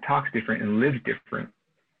different, talks different, and lives different,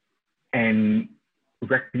 and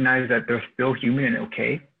recognize that they're still human and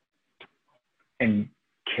okay, and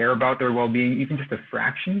care about their well-being, even just a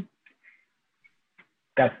fraction,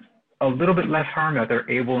 that's a little bit less harm that they're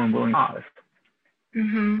able and willing to cause.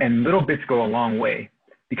 And little bits go a long way,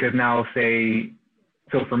 because now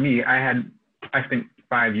so for me, I spent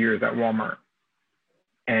 5 years at Walmart,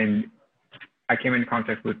 and I came into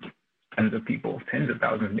contact with tons of people, tens of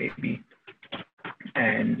thousands maybe.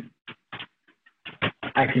 And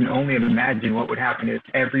I can only imagine what would happen if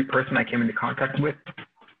every person I came into contact with,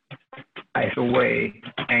 I feel away,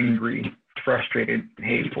 angry, frustrated,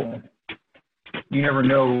 hateful. You never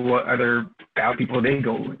know what other bad people they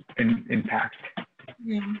go and impact.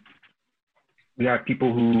 Yeah. We have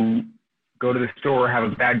people who go to the store, have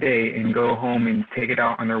a bad day, and go home and take it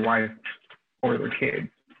out on their wife or their kids.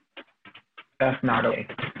 That's not okay.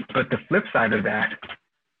 But the flip side of that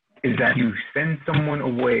is that you send someone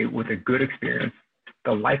away with a good experience,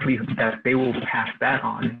 the likelihood that they will pass that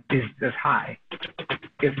on is as high,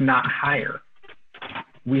 if not higher.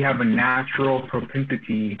 We have a natural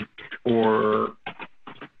propensity for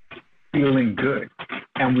feeling good.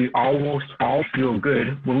 And we almost all feel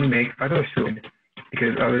good when we make others feel good,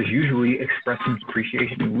 because others usually express some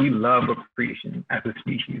appreciation. We love appreciation as a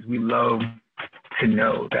species. We love to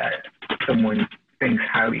know that someone thinks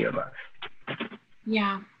highly of us.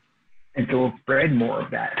 Yeah. And so we'll spread more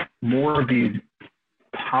of that, more of these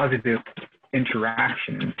positive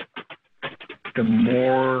interactions, the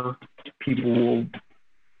more people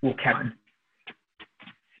will catch.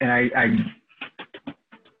 And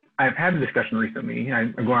I've had a discussion recently.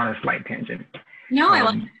 I'm going on a slight tangent. No, I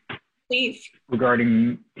love it. Please.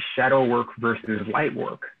 Regarding shadow work versus light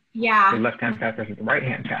work. Yeah. The left-hand path versus the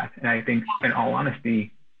right-hand path. And I think, in all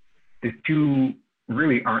honesty, the two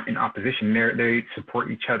really aren't in opposition. They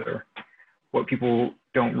support each other. What people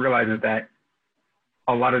don't realize is that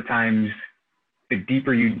a lot of times, the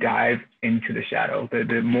deeper you dive into the shadow,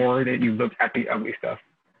 the more that you look at the ugly stuff,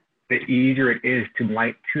 the easier it is to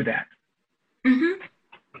light to that. Mm-hmm.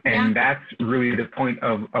 And that's really the point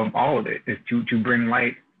of all of it, is to bring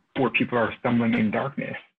light where people are stumbling in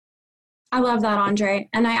darkness. I love that, Andre.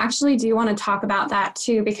 And I actually do want to talk about that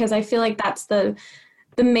too, because I feel like that's the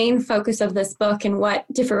main focus of this book and what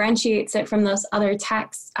differentiates it from those other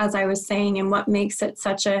texts, as I was saying, and what makes it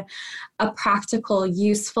such a practical,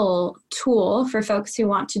 useful tool for folks who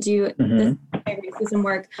want to do this anti-racism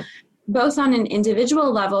work, both on an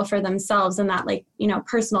individual level for themselves and that, like, you know,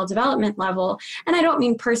 personal development level. And I don't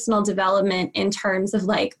mean personal development in terms of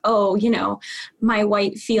like, oh, you know, my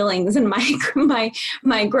white feelings and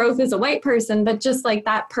my growth as a white person, but just like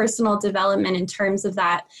that personal development in terms of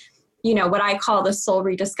that, you know, what I call the soul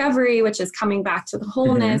rediscovery, which is coming back to the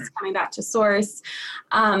wholeness, coming back to source,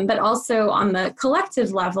 but also on the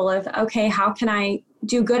collective level of, okay, how can I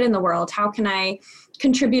do good in the world? How can I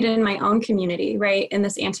contribute in my own community, right, in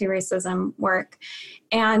this anti-racism work?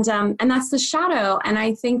 And that's the shadow. And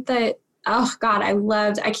I think that, oh God,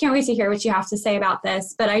 I can't wait to hear what you have to say about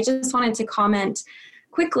this, but I just wanted to comment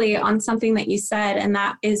quickly on something that you said, and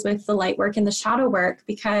that is with the light work and the shadow work,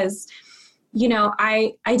 because, you know,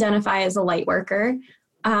 I identify as a light worker.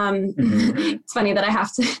 It's funny that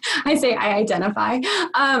I say I identify,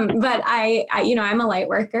 but I, you know, I'm a light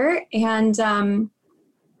worker, and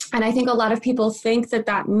I think a lot of people think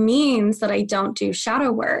that means that I don't do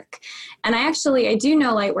shadow work. And I do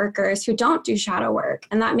know light workers who don't do shadow work,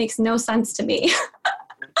 and that makes no sense to me.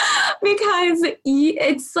 Because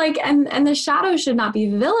it's like, and the shadow should not be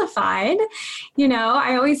vilified. You know,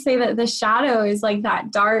 I always say that the shadow is like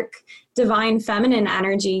that dark, divine feminine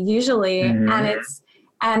energy usually.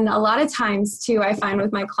 And a lot of times too, I find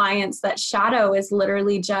with my clients that shadow is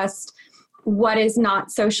literally just what is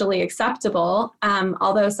not socially acceptable.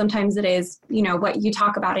 Although sometimes it is, you know, what you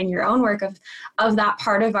talk about in your own work of that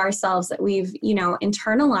part of ourselves that we've, you know,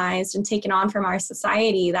 internalized and taken on from our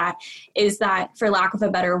society, that is that, for lack of a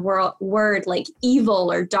better word, like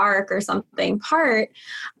evil or dark or something part.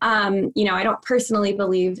 You know, I don't personally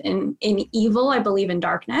believe in evil. I believe in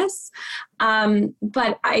darkness.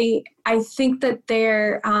 But I think that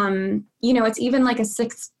there, you know, it's even like a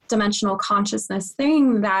sixth dimensional consciousness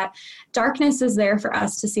thing, that darkness is there for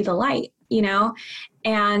us to see the light, you know,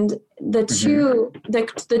 and the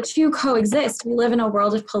two coexist. We live in a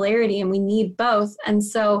world of polarity and we need both. And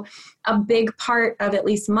so a big part of at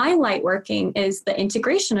least my light working is the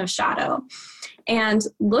integration of shadow and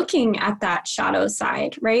looking at that shadow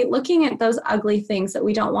side, right? Looking at those ugly things that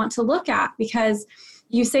we don't want to look at, because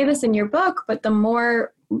you say this in your book, but the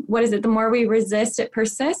more we resist, it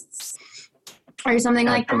persists, or something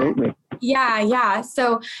like that. Yeah.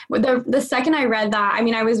 So the second I read that, I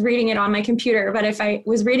mean, I was reading it on my computer, but if I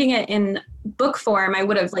was reading it in book form, I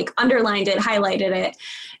would have like underlined it, highlighted it,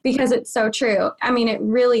 because it's so true. I mean, it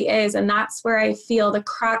really is. And that's where I feel the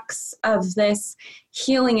crux of this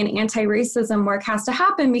healing and anti-racism work has to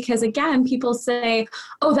happen, because again, people say,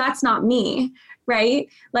 oh, that's not me. Right?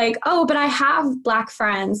 Like, oh, but I have Black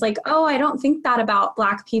friends. Like, oh, I don't think that about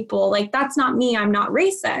Black people. Like, that's not me. I'm not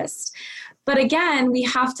racist. But again, we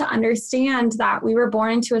have to understand that we were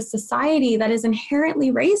born into a society that is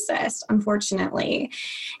inherently racist, unfortunately,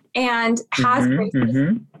 and has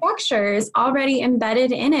racist structures already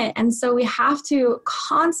embedded in it. And so we have to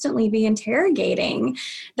constantly be interrogating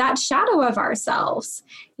that shadow of ourselves,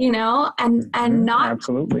 you know, and not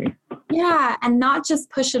absolutely. Yeah. And not just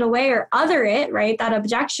push it away or other it, right? That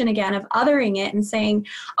objection again of othering it and saying,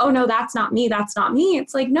 oh no, that's not me. That's not me.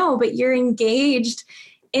 It's like, no, but you're engaged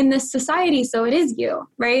in this society, so it is you,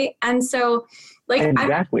 right? And so, like,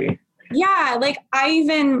 exactly. Like I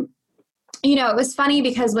even, you know, it was funny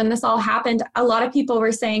because when this all happened, a lot of people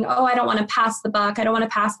were saying, oh, I don't want to pass the buck. I don't want to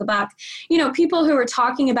pass the buck. You know, people who were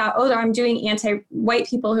talking about, oh, I'm doing white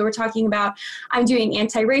people who were talking about, I'm doing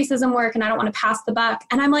anti-racism work and I don't want to pass the buck.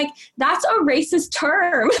 And I'm like, that's a racist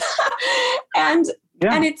term. and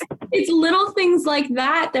it's little things like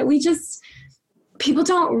that we just, people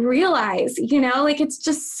don't realize, you know, like it's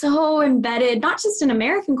just so embedded, not just in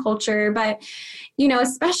American culture, but, you know,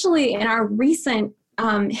 especially in our recent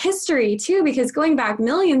history too, because going back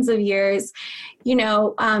millions of years, you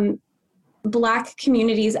know, Black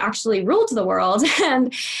communities actually ruled the world.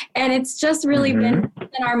 And it's just really been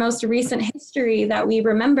in our most recent history that we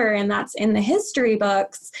remember, and that's in the history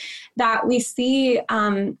books, that we see,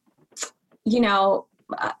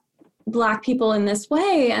 Black people in this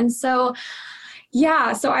way. And so,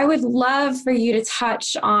 so I would love for you to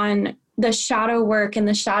touch on the shadow work and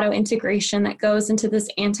the shadow integration that goes into this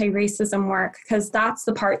anti-racism work, because that's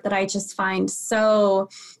the part that I just find so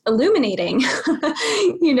illuminating,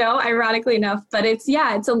 ironically enough. But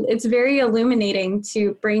it's very illuminating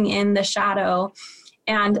to bring in the shadow.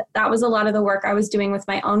 And that was a lot of the work I was doing with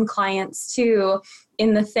my own clients too,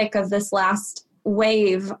 in the thick of this last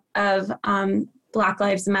wave of Black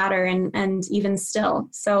Lives Matter and even still.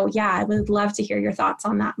 So I would love to hear your thoughts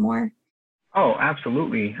on that more. Oh,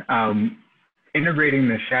 absolutely. Integrating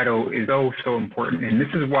the shadow is so important. And this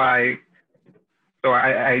is why,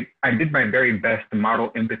 I did my very best to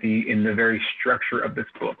model empathy in the very structure of this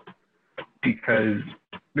book, because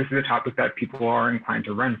this is a topic that people are inclined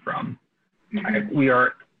to run from. We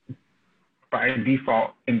are, by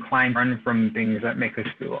default, inclined to run from things that make us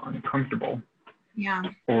feel uncomfortable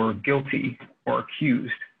or guilty or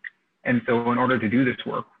accused. And so in order to do this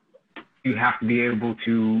work, you have to be able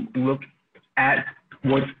to look at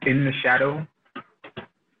what's in the shadow,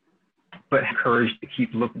 but have courage to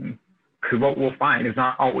keep looking. Because what we'll find is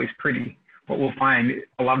not always pretty. What we'll find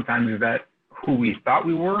a lot of times is that who we thought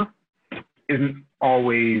we were isn't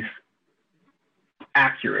always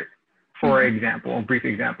accurate. For example, a brief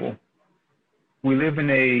example, we live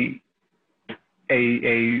in a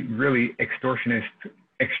really extortionist,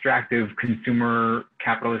 extractive, consumer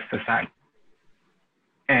capitalist society.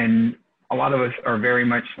 And a lot of us are very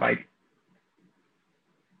much like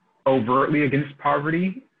overtly against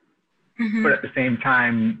poverty, but at the same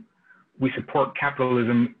time, we support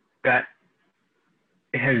capitalism that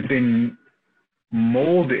has been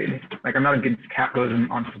molded. Like, I'm not against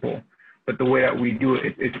capitalism on principle, but the way that we do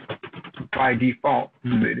it is by default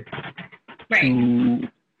molded to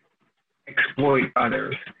exploit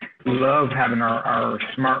others. We love having our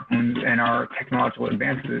smartphones and our technological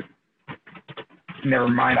advances. Never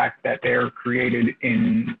mind the fact that they're created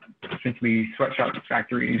in essentially sweatshop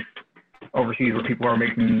factories overseas where people are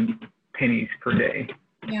making pennies per day.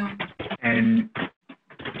 And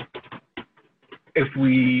if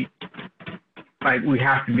we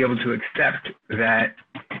have to be able to accept that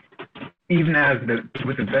even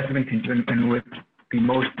with the best of intention and with the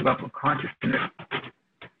most level of consciousness,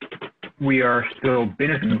 we are still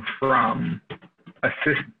benefiting from a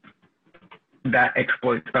system that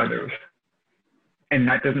exploits others. And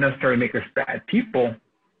that doesn't necessarily make us bad people,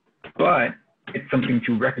 but it's something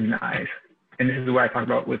to recognize. And this is what I talk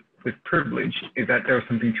about with privilege, is that there's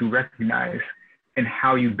something to recognize in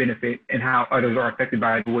how you benefit and how others are affected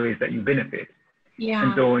by the ways that you benefit.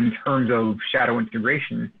 And so in terms of shadow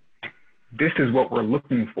integration, this is what we're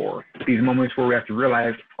looking for. These moments where we have to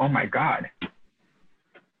realize, oh my God,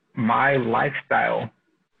 my lifestyle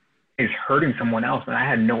is hurting someone else and I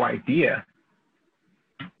had no idea.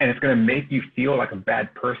 And it's going to make you feel like a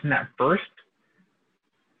bad person at first,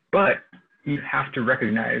 but you have to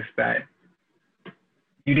recognize that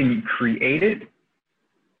you didn't create it,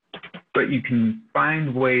 but you can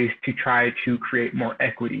find ways to try to create more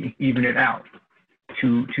equity, even it out,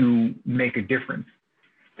 to make a difference.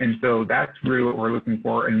 And so that's really what we're looking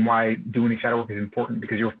for, and why doing the shadow work is important,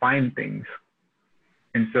 because you'll find things.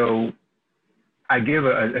 And so I give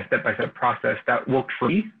a step-by-step process that worked for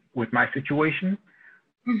me with my situation.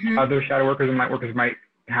 Other shadow workers and light workers might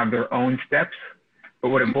have their own steps, but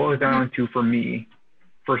what it boils down to for me,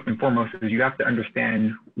 first and foremost, is you have to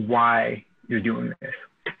understand why you're doing this.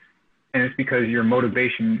 And it's because your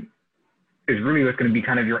motivation is really what's going to be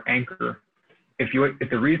kind of your anchor. If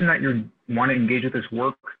the reason that you want to engage with this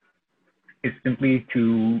work is simply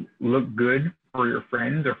to look good for your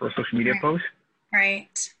friends or for a social media post,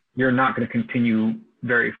 you're not going to continue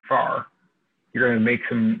very far. You're going to make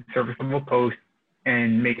some surface level posts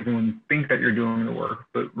and make everyone think that you're doing the work,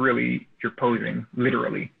 but really you're posing,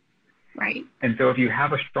 literally. And so if you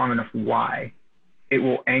have a strong enough why, it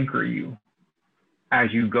will anchor you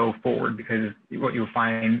as you go forward, because what you'll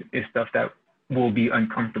find is stuff that will be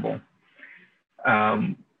uncomfortable.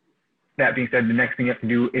 That being said, the next thing you have to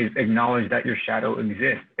do is acknowledge that your shadow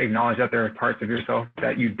exists. Acknowledge that there are parts of yourself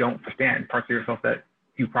that you don't understand, parts of yourself that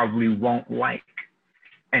you probably won't like,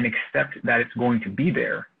 and accept that it's going to be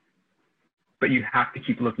there. But you have to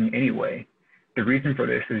keep looking anyway. The reason for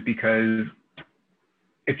this is because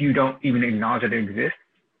if you don't even acknowledge that it exists,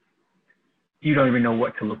 you don't even know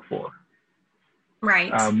what to look for.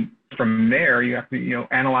 From there, you have to,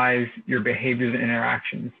 analyze your behaviors and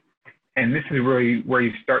interactions. And this is really where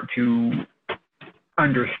you start to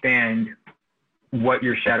understand what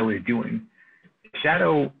your shadow is doing.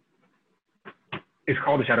 Shadow is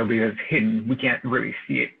called a shadow because it's hidden. We can't really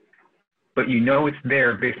see it, but you know it's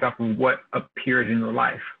there based off of what appears in your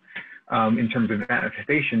life. In terms of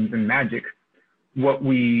manifestations and magic, what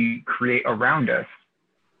we create around us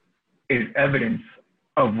is evidence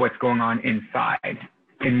of what's going on inside.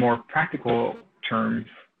 In more practical terms,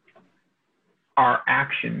 our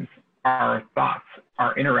actions, our thoughts,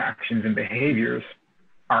 our interactions and behaviors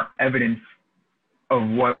are evidence of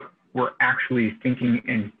what we're actually thinking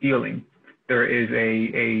and feeling. There is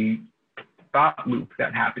a thought loop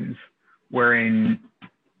that happens wherein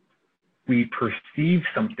we perceive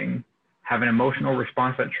something, have an emotional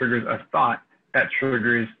response that triggers a thought that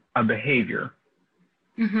triggers a behavior.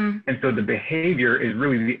 Mm-hmm. And so the behavior is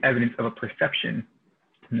really the evidence of a perception.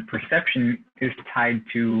 And the perception is tied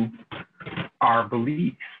to our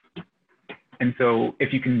beliefs. And so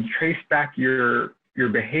if you can trace back your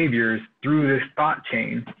behaviors through this thought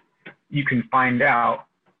chain, you can find out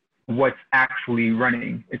what's actually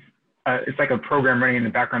running. It's like a program running in the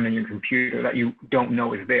background in your computer that you don't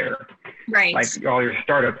know is there. Right. Like all your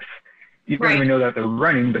startups, you don't even know that they're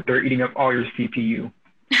running, but they're eating up all your CPU.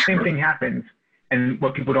 Same thing happens. And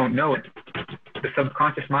what people don't know is the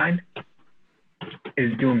subconscious mind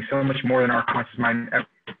is doing so much more than our conscious mind.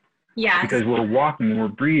 Yes. Because we're walking, we're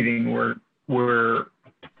breathing, we're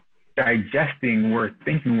digesting, we're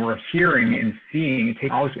thinking, we're hearing and seeing, and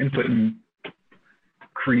taking all this input and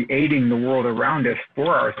creating the world around us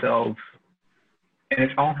for ourselves. And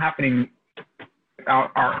it's all happening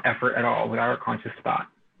without our effort at all, without our conscious thought.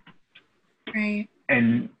 Right.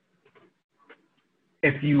 And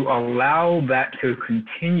if you allow that to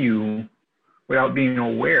continue without being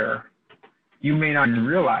aware, you may not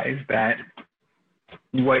realize that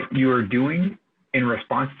what you're doing in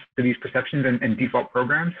response to these perceptions and default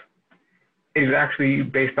programs is actually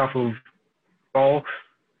based off of false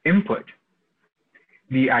input.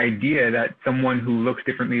 The idea that someone who looks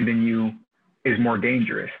differently than you is more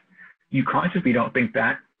dangerous. You consciously don't think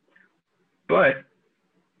that, but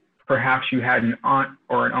perhaps you had an aunt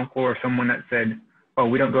or an uncle or someone that said, oh,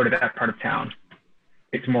 we don't go to that part of town.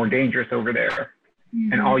 It's more dangerous over there.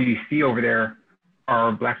 Mm-hmm. And all you see over there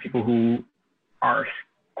are Black people who are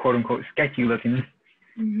quote unquote sketchy looking.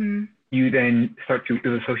 Mm-hmm. You then start to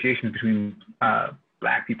do associations between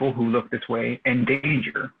Black people who look this way and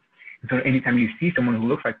danger. And so anytime you see someone who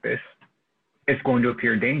looks like this, it's going to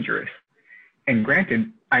appear dangerous. And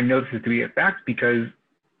granted, I know this is to be a fact because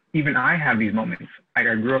even I have these moments. I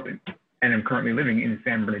grew up in, and I'm currently living in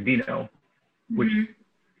San Bernardino, which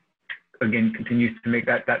again continues to make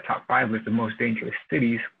that top 5 list of most dangerous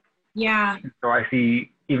cities. Yeah. So I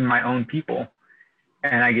see even my own people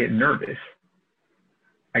and I get nervous.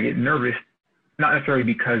 I get nervous, not necessarily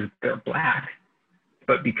because they're Black,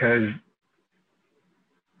 but because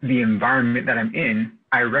the environment that I'm in,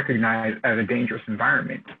 I recognize as a dangerous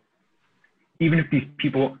environment, even if these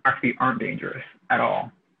people actually aren't dangerous at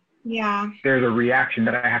all. Yeah. There's a reaction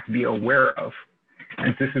that I have to be aware of.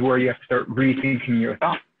 And this is where you have to start rethinking your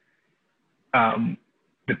thoughts.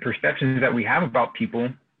 The perceptions that we have about people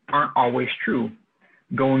aren't always true.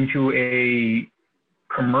 Going to a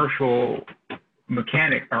commercial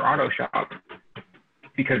mechanic or auto shop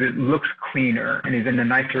because it looks cleaner and is in a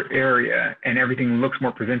nicer area and everything looks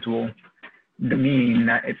more presentable doesn't mean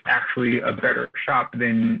that it's actually a better shop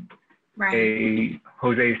than a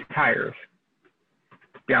Jose's Tires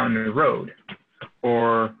down the road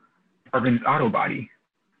or Urban's Auto Body.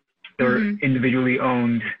 They're individually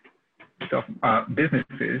owned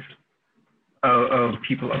businesses of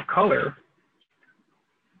people of color,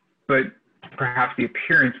 but perhaps the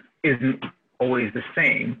appearance isn't always the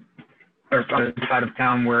same. Or on the side of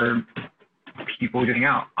town where people just hang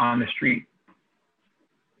out on the street,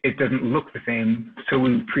 it doesn't look the same, so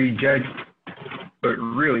we prejudge, but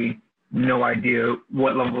really no idea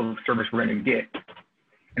what level of service we're going to get.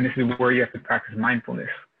 And this is where you have to practice mindfulness.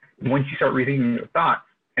 Once you start rethinking your thoughts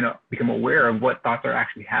and become aware of what thoughts are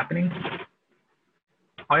actually happening,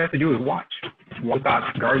 all you have to do is watch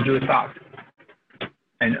thoughts, guard your thoughts,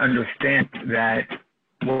 and understand that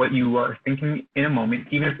what you are thinking in a moment,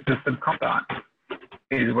 even if it's a subconscious thought,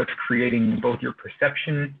 is what's creating both your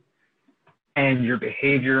perception and your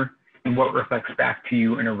behavior and what reflects back to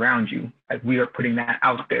you and around you. As we are putting that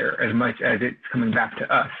out there as much as it's coming back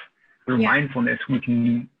to us. Through mindfulness, we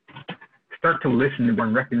can start to listen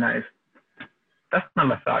and recognize that's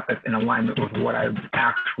not a thought that's in alignment with what I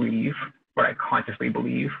actually believe, what I consciously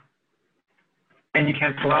believe. And you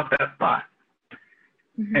cancel out that thought.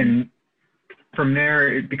 And from there,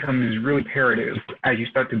 it becomes really imperative as you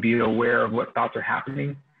start to be aware of what thoughts are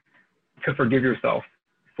happening to forgive yourself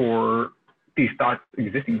for these thoughts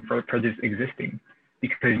existing, for prejudice existing,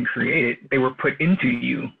 because you created, they were put into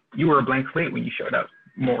you. You were a blank slate when you showed up,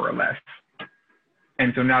 more or less.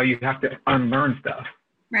 And so now you have to unlearn stuff.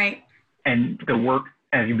 Right. And the work,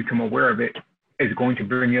 as you become aware of it, is going to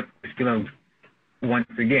bring up this feeling once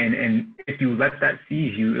again. And if you let that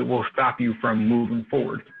seize you, it will stop you from moving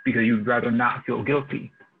forward because you'd rather not feel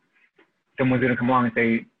guilty. Someone's going to come along and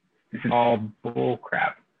say, this is all bull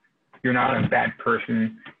crap. You're not a bad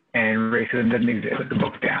person and racism doesn't exist. Put the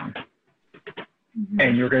book down. Mm-hmm.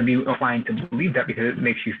 And you're going to be inclined to believe that because it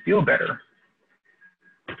makes you feel better.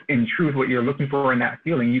 In truth, what you're looking for in that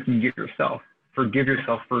feeling, you can give yourself. Forgive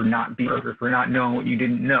yourself for not being perfect, for not knowing what you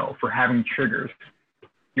didn't know, for having triggers.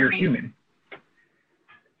 You're human.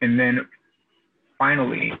 And then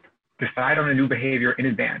finally, decide on a new behavior in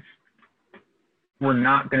advance. We're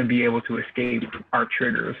not going to be able to escape our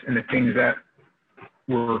triggers and the things that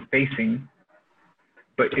we're facing.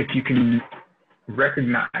 But if you can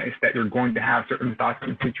recognize that you're going to have certain thoughts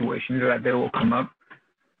and situations or that they will come up,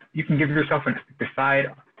 you can give yourself decide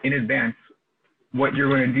in advance what you're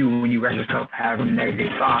going to do when you let yourself have a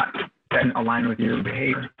negative thought that align with your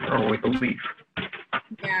behavior or with belief.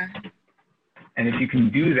 Yeah. And if you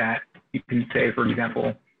can do that, you can say, for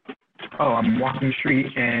example, oh, I'm walking the street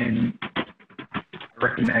and I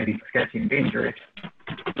recognize he's sketchy and dangerous.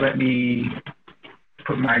 Let me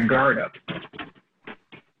put my guard up.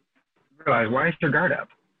 Realize, why is your guard up?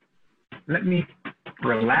 Let me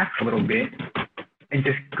relax a little bit and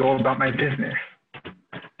just go about my business.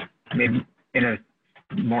 Maybe in a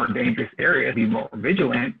more dangerous area, be more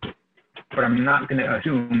vigilant, but I'm not going to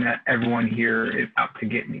assume that everyone here is out to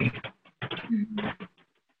get me. Mm-hmm.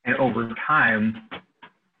 And over time,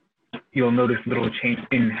 you'll notice little change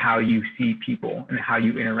in how you see people and how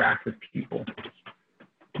you interact with people.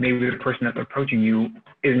 Maybe the person that's approaching you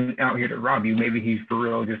isn't out here to rob you. Maybe he's for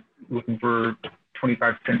real just looking for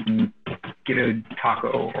 25 cents and get a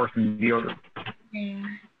taco or some deodorant. Yeah.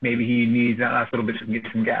 Maybe he needs that last little bit to get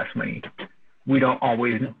some gas money. We don't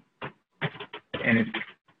always know. And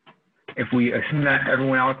if we assume that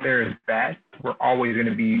everyone out there is bad, we're always going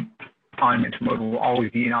to be on mental mode. We'll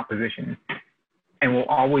always be in opposition. And we'll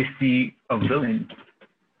always see a villain.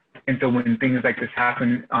 And so when things like this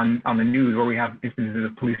happen on the news where we have instances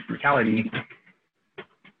of police brutality,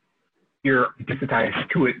 you're desensitized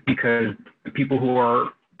to it because the people who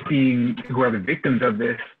are the victims of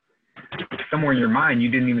this, somewhere in your mind, you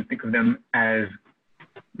didn't even think of them as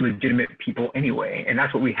legitimate people anyway. And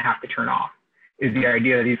that's what we have to turn off, is the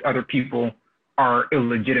idea that these other people are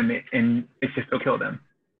illegitimate and it's just to kill them.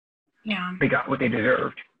 Yeah. They got what they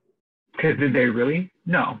deserved. Because did they really?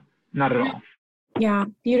 No, not at all. Yeah,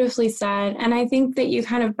 beautifully said. And I think that you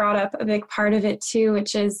kind of brought up a big part of it too,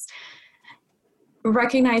 which is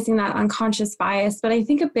recognizing that unconscious bias. But I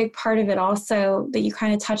think a big part of it also that you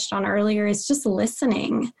kind of touched on earlier is just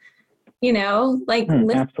listening, like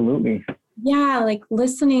absolutely. Yeah, like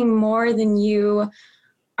listening more than you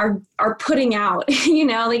are putting out,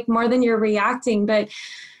 like more than you're reacting. But,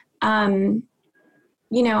 I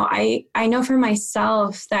know for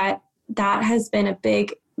myself that has been a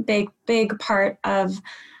big part of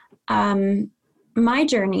my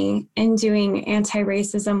journey in doing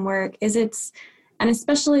anti-racism work and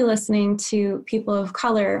especially listening to people of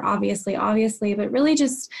color, obviously, but really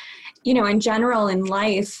just, in general in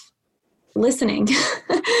life, listening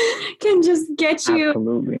can just get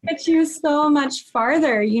you so much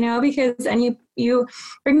farther, because, and you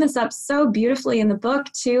bring this up so beautifully in the book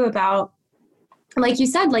too, about, like you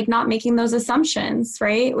said, like not making those assumptions,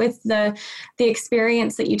 right? With the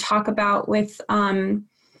experience that you talk about with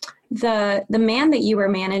the man that you were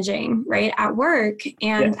managing, right, at work,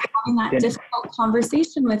 and having that difficult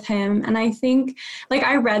conversation with him. And I think, like,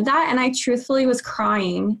 I read that and I truthfully was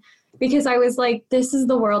crying because I was like, this is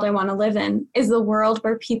the world I want to live in, is the world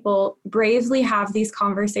where people bravely have these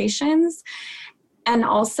conversations and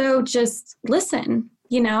also just listen,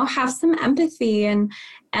 have some empathy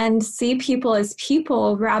and see people as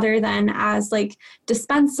people rather than as like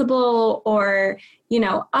dispensable or,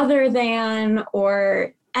 other than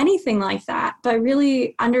or anything like that, but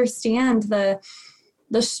really understand the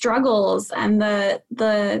struggles and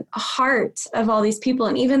the heart of all these people.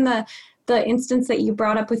 And even the instance that you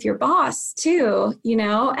brought up with your boss too,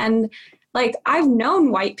 and like, I've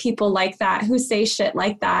known white people like that who say shit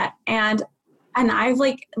like that. And I've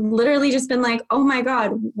like literally just been like, oh my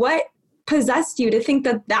God, what possessed you to think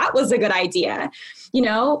that was a good idea?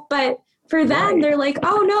 But for them, they're like,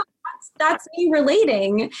 oh no, that's me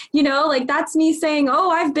relating, like that's me saying, oh,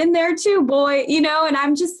 I've been there too, boy, and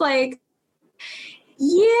I'm just like,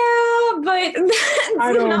 Yeah, but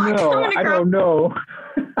I don't know.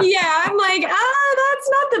 Yeah, I'm like, that's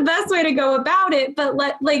not the best way to go about it. But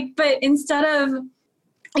but instead of,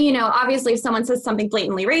 obviously if someone says something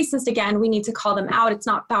blatantly racist, again, we need to call them out. It's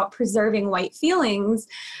not about preserving white feelings,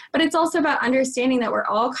 but it's also about understanding that we're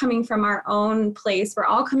all coming from our own place. We're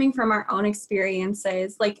all coming from our own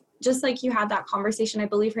experiences. Like, just like you had that conversation, I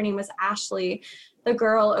believe her name was Ashley, the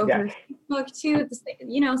girl over Facebook too,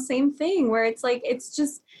 same thing where it's like, it's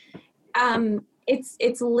just,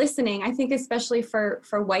 it's listening. I think especially for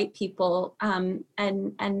white people and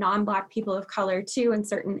non-Black people of color too, in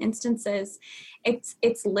certain instances, it's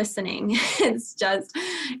listening. It's just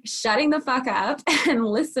shutting the fuck up and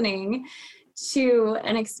listening to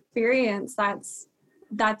an experience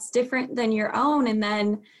that's different than your own, and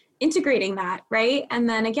then integrating that, right? And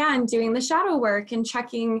then again, doing the shadow work and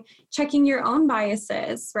checking your own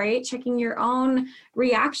biases, right? Checking your own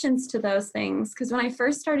reactions to those things. Because when I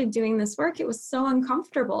first started doing this work, it was so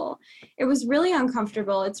uncomfortable. It was really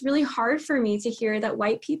uncomfortable. It's really hard for me to hear that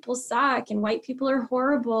white people suck and white people are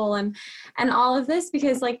horrible and all of this,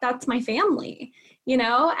 because like, that's my family,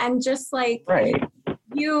 and just like, right.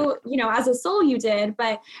 You as a soul you did,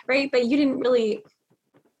 but you didn't really,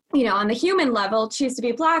 on the human level, choose to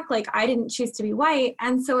be Black. Like I didn't choose to be white.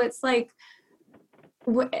 And so it's like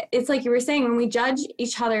you were saying, when we judge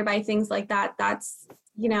each other by things like that, that's,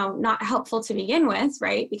 not helpful to begin with,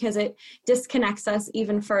 right? Because it disconnects us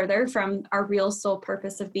even further from our real soul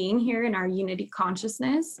purpose of being here and our unity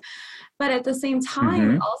consciousness. But at the same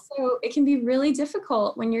time, also, it can be really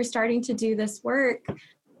difficult when you're starting to do this work.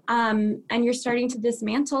 And you're starting to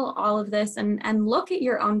dismantle all of this and look at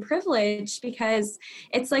your own privilege, because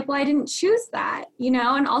it's like, well, I didn't choose that,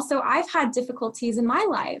 and also I've had difficulties in my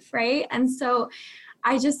life, right? And so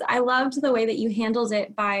I loved the way that you handled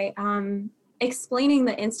it by explaining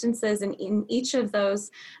the instances in each of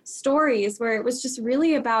those stories, where it was just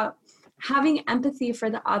really about having empathy for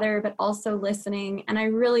the other, but also listening. And I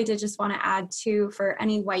really did just want to add too, for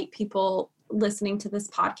any white people listening to this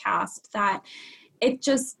podcast, that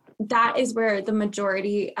that is where the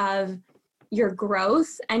majority of your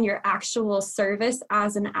growth and your actual service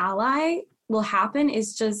as an ally will happen,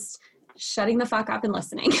 is just shutting the fuck up and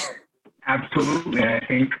listening. Absolutely. I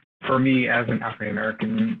think for me, as an African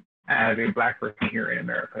American, as a Black person here in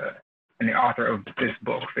America, and the author of this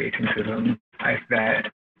book, Facing Racism, I think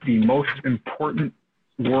that the most important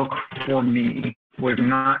work for me was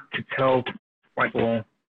not to tell white people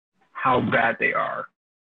how bad they are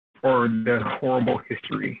or the horrible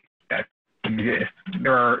history that exists.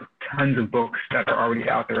 There are tons of books that are already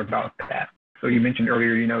out there about that. So you mentioned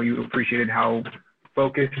earlier, you appreciated how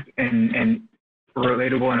focused and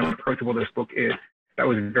relatable and approachable this book is. That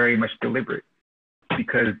was very much deliberate,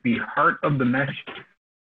 because the heart of the message,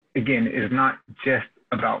 again, is not just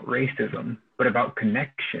about racism, but about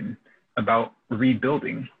connection, about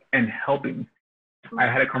rebuilding and helping. I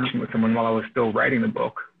had a conversation with someone while I was still writing the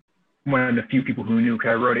book, one of the few people who knew, because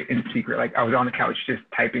I wrote it in secret. Like, I was on the couch just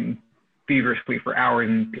typing feverishly for hours,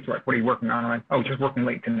 and people were like, "What are you working on?" I'm like, "Oh, just working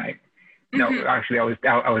late tonight." No, actually, I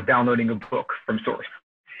was downloading a book from source.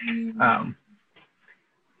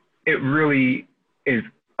 It really is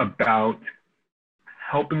about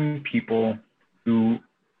helping people to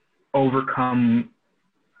overcome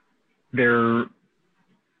their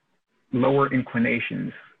lower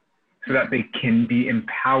inclinations so that they can be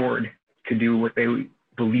empowered to do what they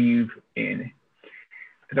believe in.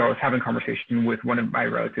 So I was having a conversation with one of my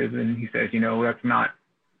relatives, and he says, that's not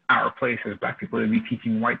our place as Black people to be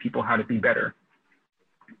teaching white people how to be better.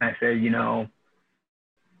 And I said,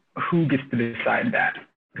 who gets to decide that?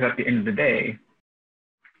 Because at the end of the day,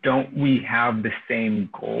 don't we have the same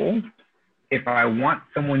goal? If I want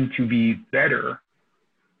someone to be better,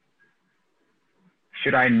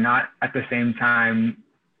 should I not at the same time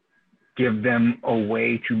give them a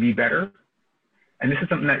way to be better? And this is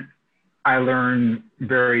something that I learned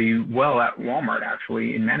very well at Walmart,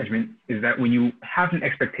 actually, in management, is that when you have an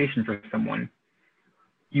expectation for someone,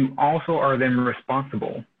 you also are then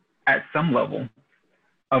responsible at some level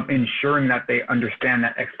of ensuring that they understand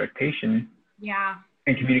that expectation. Yeah.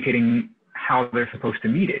 And communicating how they're supposed to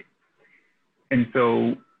meet it. And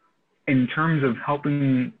so in terms of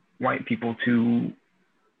helping white people to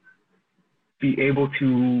be able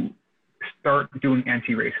to start doing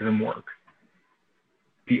anti-racism work,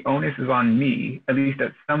 the onus is on me, at least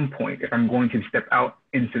at some point, if I'm going to step out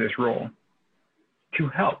into this role, to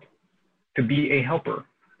help, to be a helper.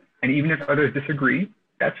 And even if others disagree,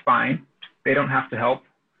 that's fine. They don't have to help.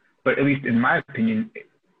 But at least in my opinion,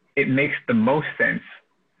 it makes the most sense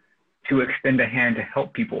to extend a hand to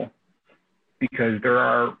help people because there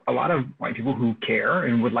are a lot of white people who care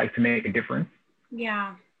and would like to make a difference.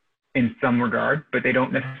 Yeah. In some regard, but they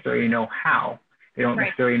don't necessarily know how. They don't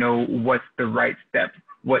necessarily know what's the right step,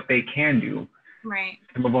 what they can do. Right.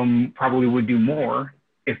 Some of them probably would do more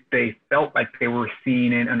if they felt like they were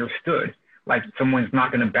seen and understood. Like someone's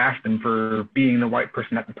not going to bash them for being the white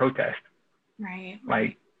person at the protest. Right.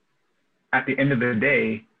 Like at the end of the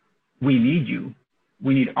day, we need you.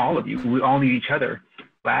 We need all of you. We all need each other.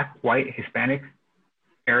 Black, white, Hispanic,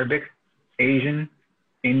 Arabic, Asian,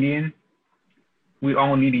 Indian. We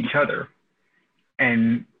all need each other.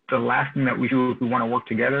 And the last thing that we do if we want to work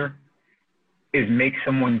together is make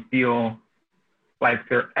someone feel like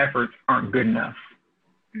their efforts aren't good enough.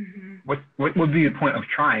 Mm-hmm. What would be the point of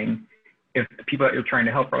trying if the people that you're trying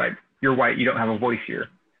to help are like, you're white, you don't have a voice here?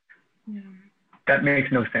 Yeah. That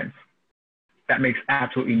makes no sense. That makes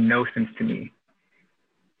absolutely no sense to me.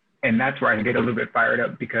 And that's where I get a little bit fired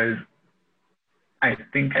up, because I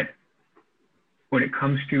think that when it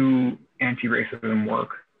comes to anti-racism work,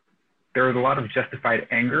 there is a lot of justified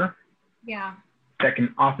anger that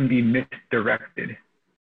can often be misdirected.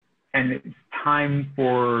 And it's time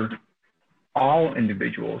for all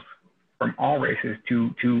individuals from all races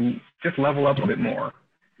to just level up a bit more,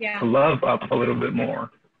 to love up a little bit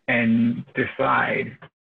more and decide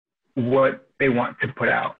what they want to put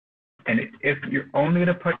out. And if you're only going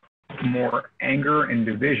to put more anger and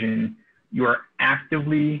division, you are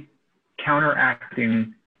actively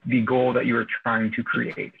counteracting the goal that you are trying to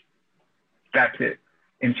create. That's it.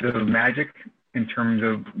 In terms of magic, in terms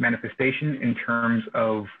of manifestation, in terms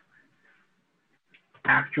of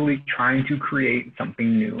actually trying to create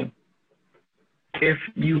something new. If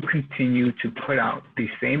you continue to put out the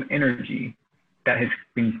same energy that has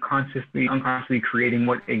been unconsciously creating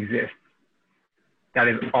what exists, that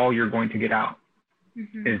is all you're going to get out,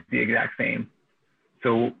 is the exact same.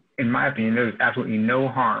 So in my opinion, there's absolutely no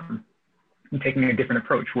harm in taking a different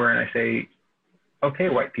approach, where I say, okay,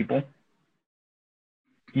 white people,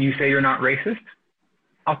 you say you're not racist.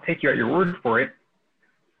 I'll take you at your word for it.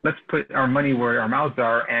 Let's put our money where our mouths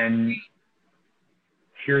are, and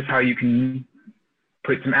here's how you can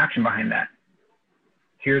put some action behind that.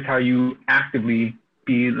 Here's how you actively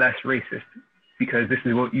be less racist, because this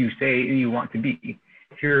is what you say you want to be.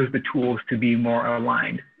 Here's the tools to be more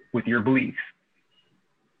aligned with your beliefs.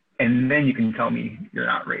 And then you can tell me you're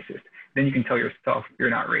not racist. Then you can tell yourself you're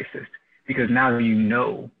not racist, because now you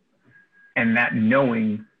know, and that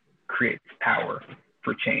knowing creates power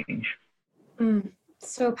for change.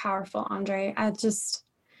 So powerful, Andre.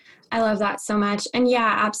 I love that so much. And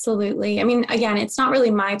yeah, absolutely. I mean, again, it's not really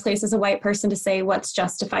my place as a white person to say what's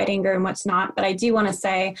justified anger and what's not, but I do want to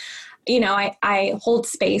say, I hold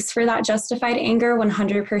space for that justified anger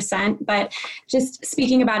 100%, but just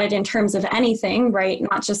speaking about it in terms of anything, right?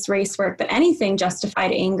 Not just race work, but anything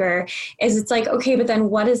justified anger is, it's like, okay, but then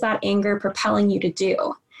what is that anger propelling you to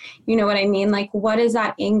do? You know what I mean? Like, what is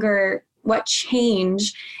that anger? What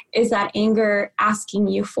change is that anger asking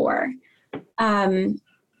you for?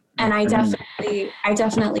 And I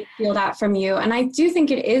definitely feel that from you. And I do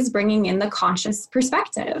think it is bringing in the conscious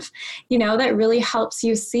perspective, that really helps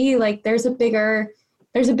you see, like, there's a bigger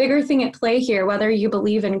thing at play here, whether you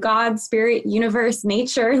believe in God, spirit, universe,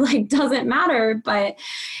 nature, like, doesn't matter, but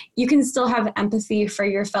you can still have empathy for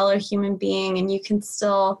your fellow human being, and you can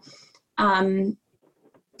still,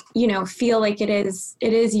 feel like it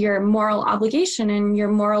is your moral obligation and your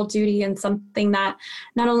moral duty, and something that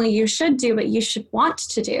not only you should do, but you should want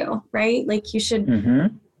to do, right? Like, you should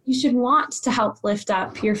want to help lift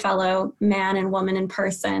up your fellow man and woman and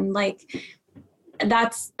person. Like,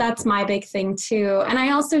 that's my big thing too. And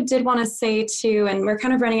I also did want to say too, and we're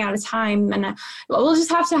kind of running out of time, and we'll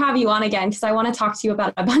just have to have you on again, because I want to talk to you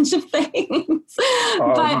about a bunch of things.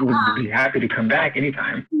 But be happy to come back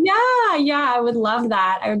anytime. Yeah, I would love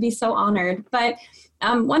that. I would be so honored. But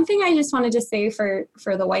one thing I just wanted to say for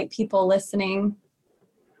the white people listening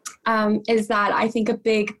is that I think a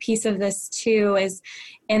big piece of this too is,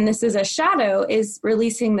 and this is a shadow, is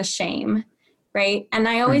releasing the shame. Right. And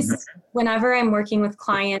I always, whenever I'm working with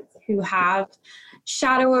clients who have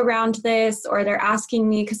shadow around this, or they're asking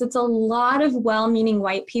me, because it's a lot of well-meaning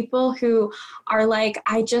white people who are like,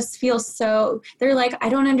 I just feel they're like, I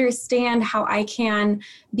don't understand how I can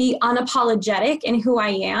be unapologetic in who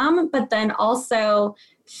I am, but then also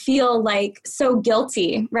feel like so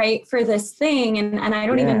guilty, right, for this thing. And I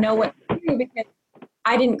don't even know what to do, because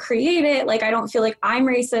I didn't create it. Like, I don't feel like I'm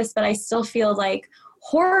racist, but I still feel like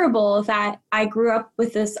horrible that I grew up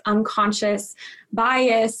with this unconscious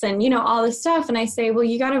bias and, all this stuff. And I say, well,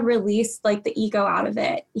 you got to release, like, the ego out of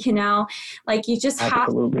it, like, you just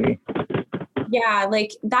Absolutely. Yeah,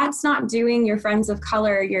 like that's not doing your friends of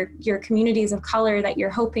color, your communities of color that you're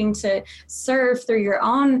hoping to serve through your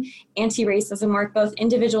own anti-racism work, both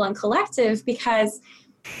individual and collective, because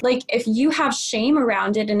like if you have shame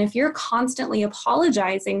around it and if you're constantly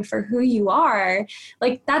apologizing for who you are,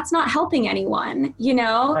 like that's not helping anyone, you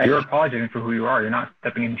know? Right. You're apologizing for who you are. You're not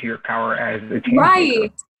stepping into your power as a change Right.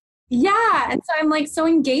 maker. Yeah. And so I'm like, so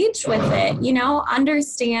engage with it, you know,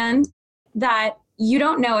 understand that you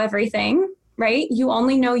don't know everything, right? You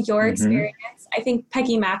only know your experience. I think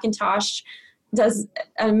Peggy McIntosh does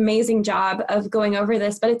an amazing job of going over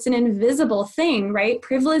this, but it's an invisible thing, right?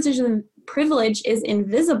 Privilege is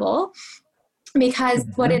invisible because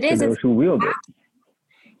what it is those who wield it.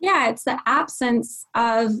 Yeah, it's the absence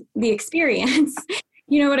of the experience.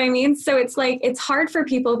 You know what I mean? So it's like, it's hard for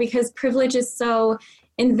people because privilege is so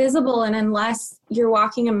invisible, and unless you're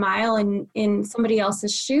walking a mile in somebody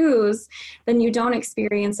else's shoes, then you don't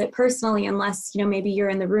experience it personally unless, you know, maybe you're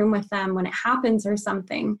in the room with them when it happens or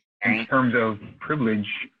something. In terms of privilege,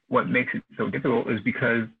 what makes it so difficult is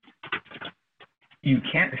because you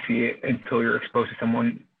can't see it until you're exposed to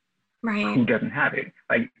someone who doesn't have it.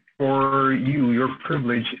 Like for you, your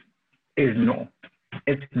privilege is normal.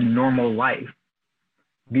 It's normal life.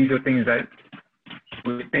 These are things that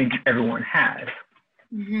we think everyone has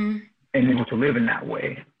and able to live in that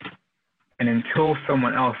way. And until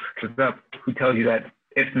someone else comes up who tells you that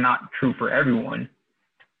it's not true for everyone,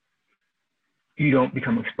 you don't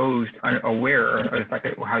become exposed, aware of the fact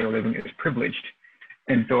that how you're living is privileged.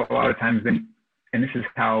 And so a lot of times then, and this is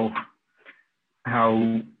how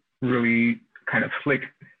really kind of slick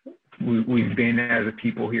we've been as a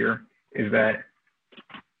people here, is that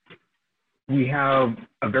we have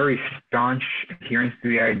a very staunch adherence to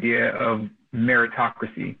the idea of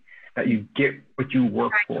meritocracy, that you get what you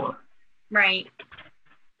work for. Right.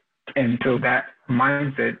 And so that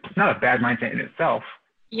mindset, it's not a bad mindset in itself,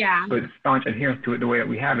 but staunch adherence to it the way that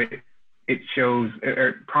we have it, it shows,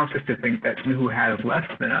 it prompts us to think that someone who has less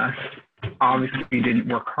than us obviously didn't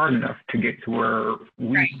work hard enough to get to where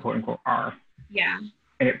we quote unquote are. Yeah.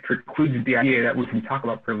 And it precludes the idea that we can talk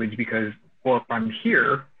about privilege because, well, if I'm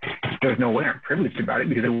here, there's no way I'm privileged about it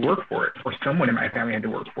because I work for it, or someone in my family had to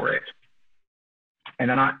work for it. And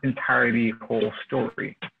that's not entirely the whole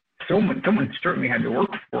story. Someone certainly had to work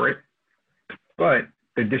for it, but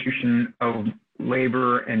the distribution of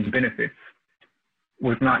labor and benefits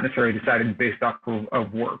was not necessarily decided based off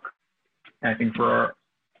of work. And I think for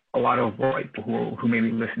a lot of white people who may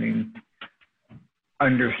be listening,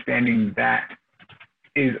 understanding that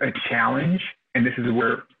is a challenge. And this is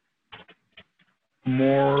where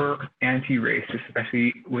more anti-racists,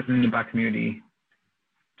 especially within the Black community,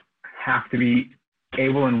 have to be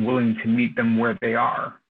able and willing to meet them where they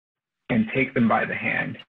are and take them by the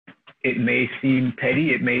hand. It may seem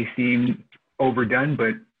petty, it may seem overdone,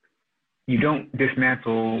 but you don't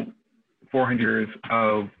dismantle 400 years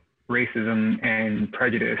of racism and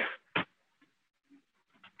prejudice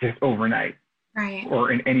just overnight,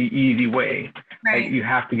 or in any easy way. Like, you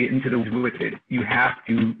have to get into the woods with it. You have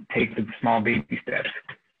to take the small baby steps,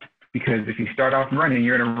 because if you start off running,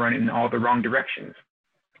 you're going to run in all the wrong directions.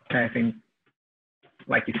 And I think,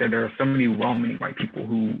 like you said, there are so many well-meaning white people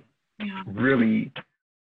who really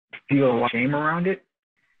feel a lot of shame around it.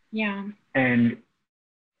 Yeah. And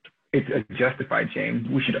it's a justified shame.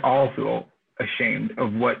 We should all feel ashamed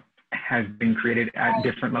of what has been created at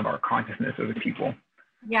different levels of our consciousness as a people.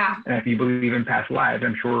 Yeah. And if you believe in past lives,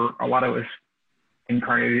 I'm sure a lot of us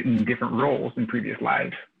incarnated in different roles in previous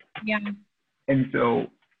lives. Yeah. And so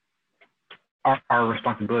our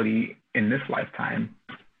responsibility in this lifetime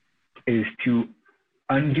is to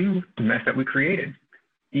undo the mess that we created.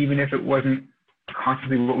 Even if it wasn't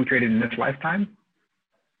consciously what we created in this lifetime,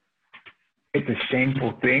 it's a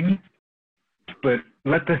shameful thing, but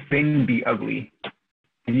let the thing be ugly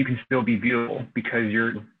and you can still be beautiful, because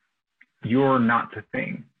you're not the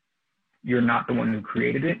thing. You're not the one who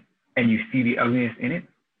created it, and you see the ugliness in it,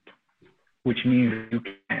 which means you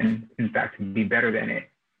can, in fact, be better than it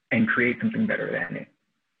and create something better than it.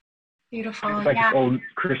 Beautiful. It's like this old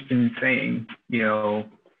Christian saying, you know,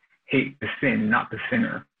 hate the sin, not the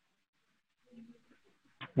sinner.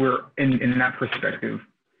 We're in that perspective,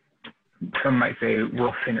 some might say we're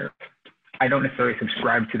all sinners. I don't necessarily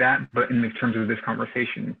subscribe to that, but in the terms of this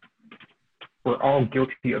conversation, we're all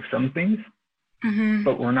guilty of some things,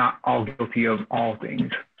 but we're not all guilty of all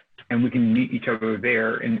things. And we can meet each other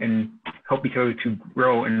there and help each other to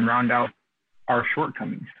grow and round out our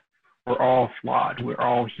shortcomings. We're all flawed. We're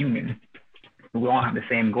all human. We all have the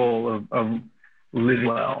same goal of living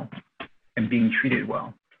well and being treated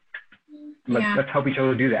well. Let's help each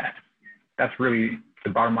other do that. That's really the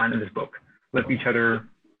bottom line of this book. let each other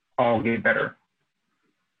all get better.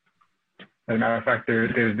 As a matter of fact,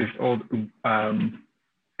 there's this old,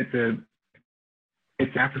 it's an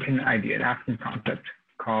African idea, an African concept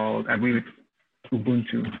called, I believe it's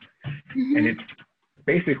Ubuntu. Mm-hmm. And it's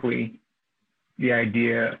basically the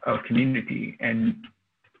idea of community. And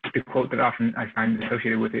the quote that often I find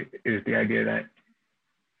associated with it is the idea that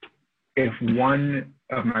if one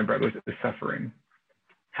of my brothers is suffering,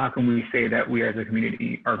 how can we say that we as a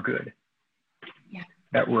community are good? Yeah.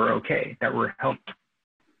 That we're okay, that we're helped?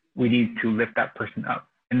 We need to lift that person up,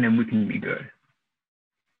 and then we can be good.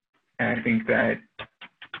 And I think that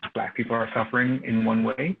Black people are suffering in one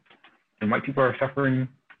way, and white people are suffering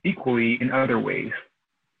equally in other ways.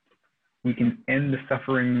 We can end the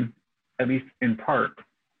suffering, at least in part,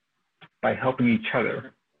 by helping each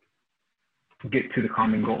other get to the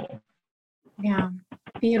common goal. Yeah,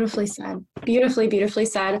 beautifully said. Beautifully, beautifully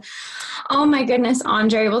said. Oh my goodness,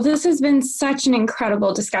 Andre. Well, this has been such an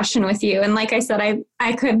incredible discussion with you. And like I said,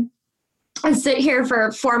 I could sit here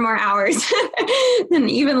for 4 more hours and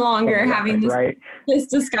even longer having this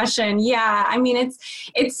discussion. Yeah, I mean,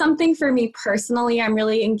 it's something for me personally I'm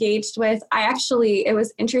really engaged with. It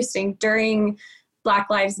was interesting during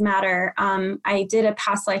Black Lives Matter. I did a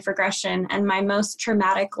past life regression, and my most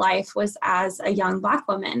traumatic life was as a young Black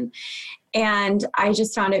woman. And I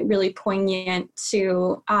just found it really poignant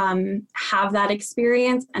to have that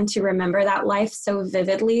experience and to remember that life so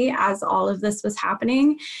vividly as all of this was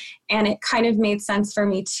happening. And it kind of made sense for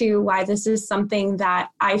me too, why this is something that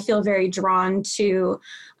I feel very drawn to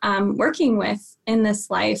working with in this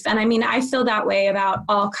life. And I mean, I feel that way about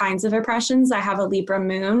all kinds of oppressions. I have a Libra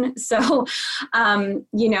moon. So,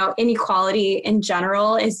 inequality in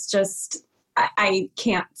general is just, I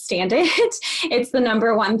can't stand it. It's the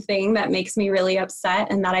number one thing that makes me really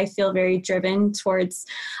upset, and that I feel very driven towards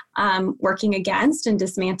working against and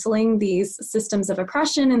dismantling these systems of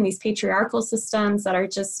oppression and these patriarchal systems that are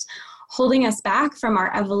just holding us back from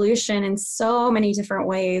our evolution in so many different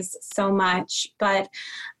ways, so much. But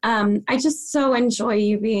I just so enjoy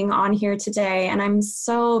you being on here today, and I'm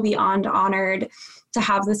so beyond honored to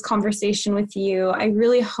have this conversation with you. I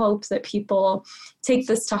really hope that people take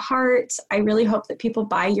this to heart. I really hope that people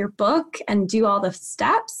buy your book and do all the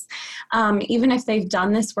steps. Even if they've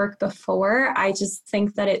done this work before, I just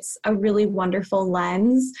think that it's a really wonderful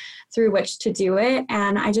lens through which to do it.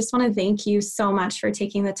 And I just want to thank you so much for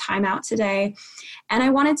taking the time out today. And I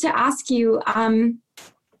wanted to ask you,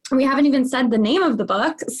 we haven't even said the name of the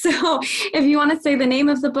book. So if you want to say the name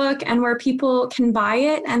of the book and where people can buy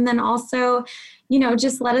it, and then also,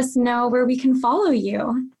 just let us know where we can follow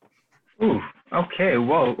you. Ooh, okay.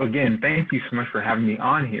 Well, again, thank you so much for having me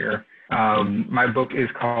on here. My book is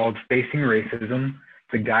called Facing Racism,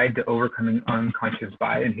 The Guide to Overcoming Unconscious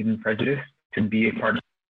Bias and Hidden Prejudice to Be a Part of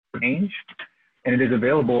Change. And it is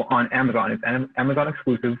available on Amazon. It's Amazon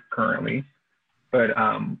exclusive currently, but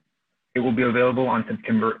it will be available on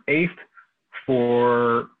September 8th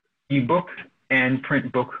for ebook and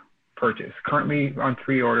print book purchase. Currently on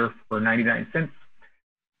pre-order for 99 cents.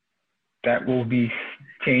 That will be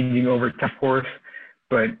changing over time, of course,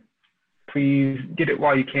 but please get it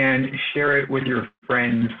while you can. Share it with your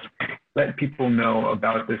friends. Let people know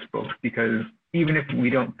about this book, because even if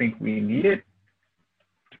we don't think we need it,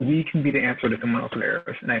 we can be the answer to someone else's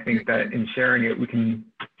errors. And I think that in sharing it, we can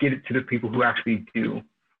get it to the people who actually do.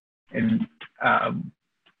 And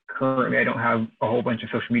currently, I don't have a whole bunch of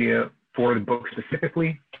social media for the book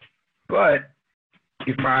specifically, but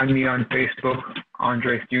you find me on Facebook,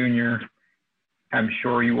 Andres Jr. I'm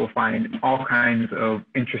sure you will find all kinds of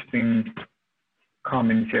interesting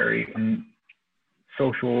commentary on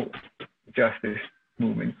social justice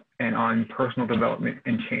movements and on personal development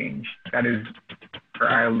and change. That is where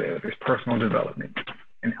I live, is personal development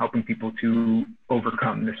and helping people to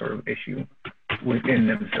overcome this sort of issue within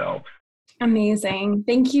themselves. Amazing.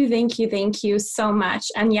 Thank you so much.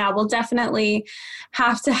 And yeah, we'll definitely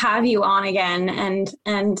have to have you on again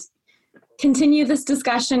and continue this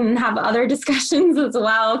discussion and have other discussions as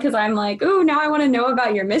well, because I'm like, oh, now I want to know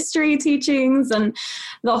about your mystery teachings and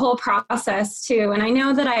the whole process too. And I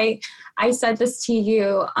know that I said this to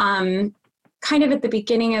you kind of at the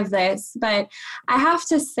beginning of this, but I have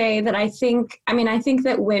to say that I think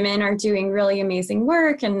that women are doing really amazing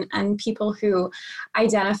work, and people who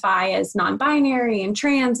identify as non-binary and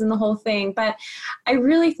trans and the whole thing. But I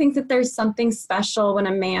really think that there's something special when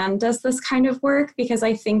a man does this kind of work, because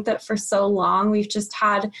I think that for so long we've just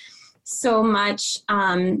had so much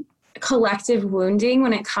collective wounding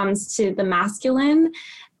when it comes to the masculine.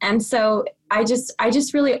 And so I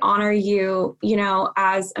just really honor you,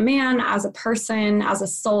 as a man, as a person, as a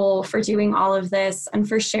soul, for doing all of this and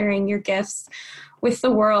for sharing your gifts with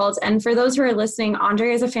the world. And for those who are listening,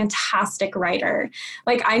 Andre is a fantastic writer.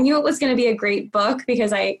 Like, I knew it was going to be a great book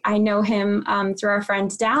because I know him through our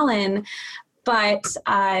friend Dallin, but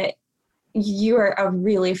you are a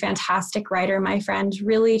really fantastic writer, my friend,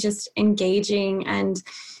 really just engaging and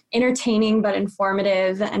entertaining but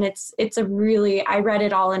informative. And it's a really, I read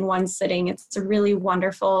it all in one sitting. It's a really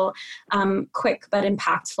wonderful, quick but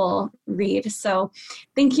impactful read. So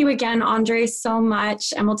thank you again, Andre, so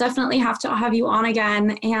much. And we'll definitely have to have you on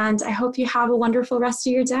again. And I hope you have a wonderful rest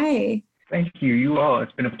of your day. Thank you. You all.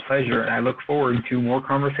 It's been a pleasure. And I look forward to more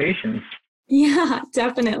conversations. Yeah,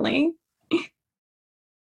 definitely.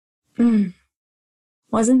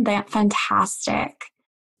 Wasn't that fantastic?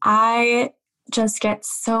 I just get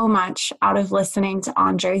so much out of listening to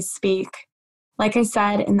Andre speak. Like I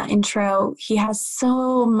said in the intro, he has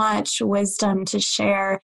so much wisdom to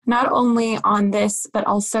share, not only on this, but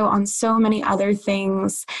also on so many other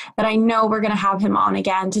things that I know we're going to have him on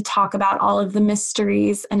again to talk about all of the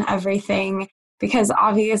mysteries and everything, because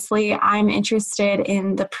obviously I'm interested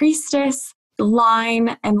in the priestess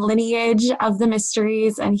line and lineage of the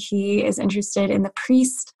mysteries, and he is interested in the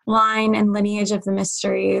priest line and lineage of the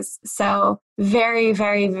mysteries. So very,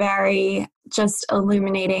 very, very just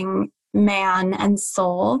illuminating man and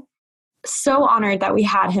soul. So honored that we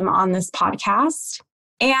had him on this podcast.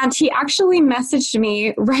 And he actually messaged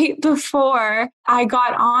me right before I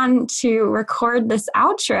got on to record this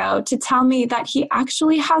outro to tell me that he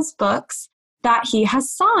actually has books that he has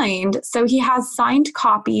signed. So he has signed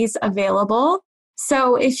copies available.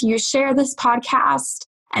 So if you share this podcast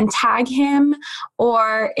and tag him,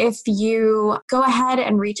 or if you go ahead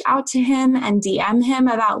and reach out to him and DM him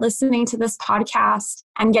about listening to this podcast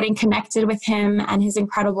and getting connected with him and his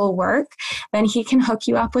incredible work, then he can hook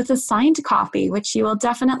you up with a signed copy, which you will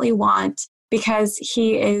definitely want, because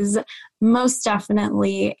he is most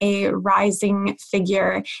definitely a rising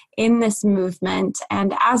figure in this movement.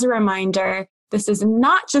 And as a reminder, this is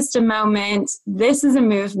not just a moment, this is a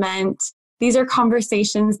movement. These are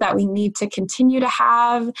conversations that we need to continue to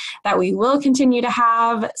have, that we will continue to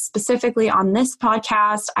have. Specifically on this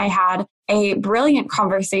podcast, I had a brilliant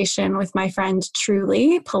conversation with my friend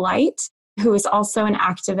Truly Polite, who is also an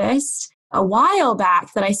activist, a while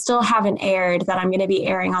back that I still haven't aired, that I'm going to be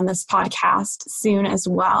airing on this podcast soon as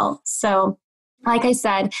well. So, like I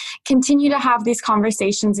said, continue to have these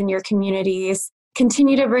conversations in your communities.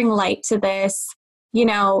 Continue to bring light to this.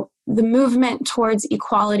 The movement towards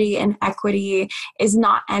equality and equity is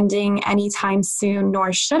not ending anytime soon,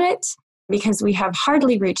 nor should it, because we have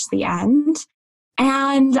hardly reached the end.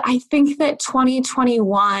 And I think that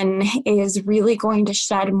 2021 is really going to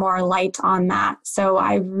shed more light on that. So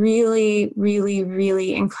I really, really,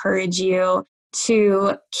 really encourage you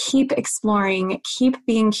to keep exploring, keep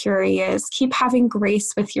being curious, keep having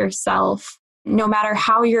grace with yourself, no matter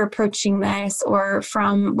how you're approaching this or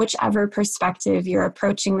from whichever perspective you're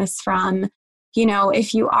approaching this from.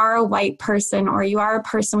 If you are a white person or you are a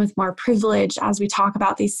person with more privilege, as we talk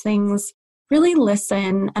about these things, really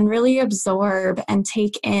listen and really absorb and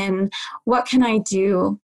take in, what can I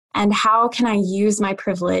do and how can I use my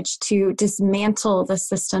privilege to dismantle the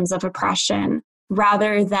systems of oppression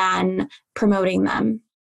rather than promoting them?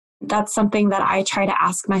 That's something that I try to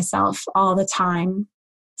ask myself all the time.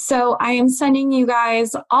 So I am sending you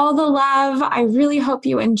guys all the love. I really hope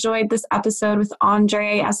you enjoyed this episode with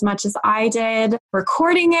Andre as much as I did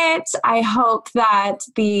recording it. I hope that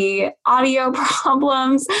the audio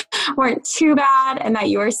problems weren't too bad and that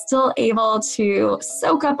you are still able to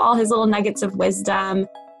soak up all his little nuggets of wisdom.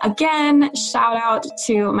 Again, shout out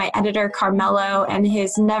to my editor, Carmelo, and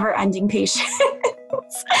his never-ending patience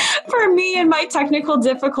for me and my technical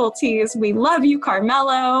difficulties. We love you,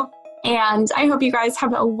 Carmelo. And I hope you guys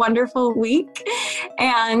have a wonderful week.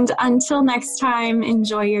 And until next time,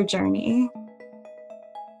 enjoy your journey.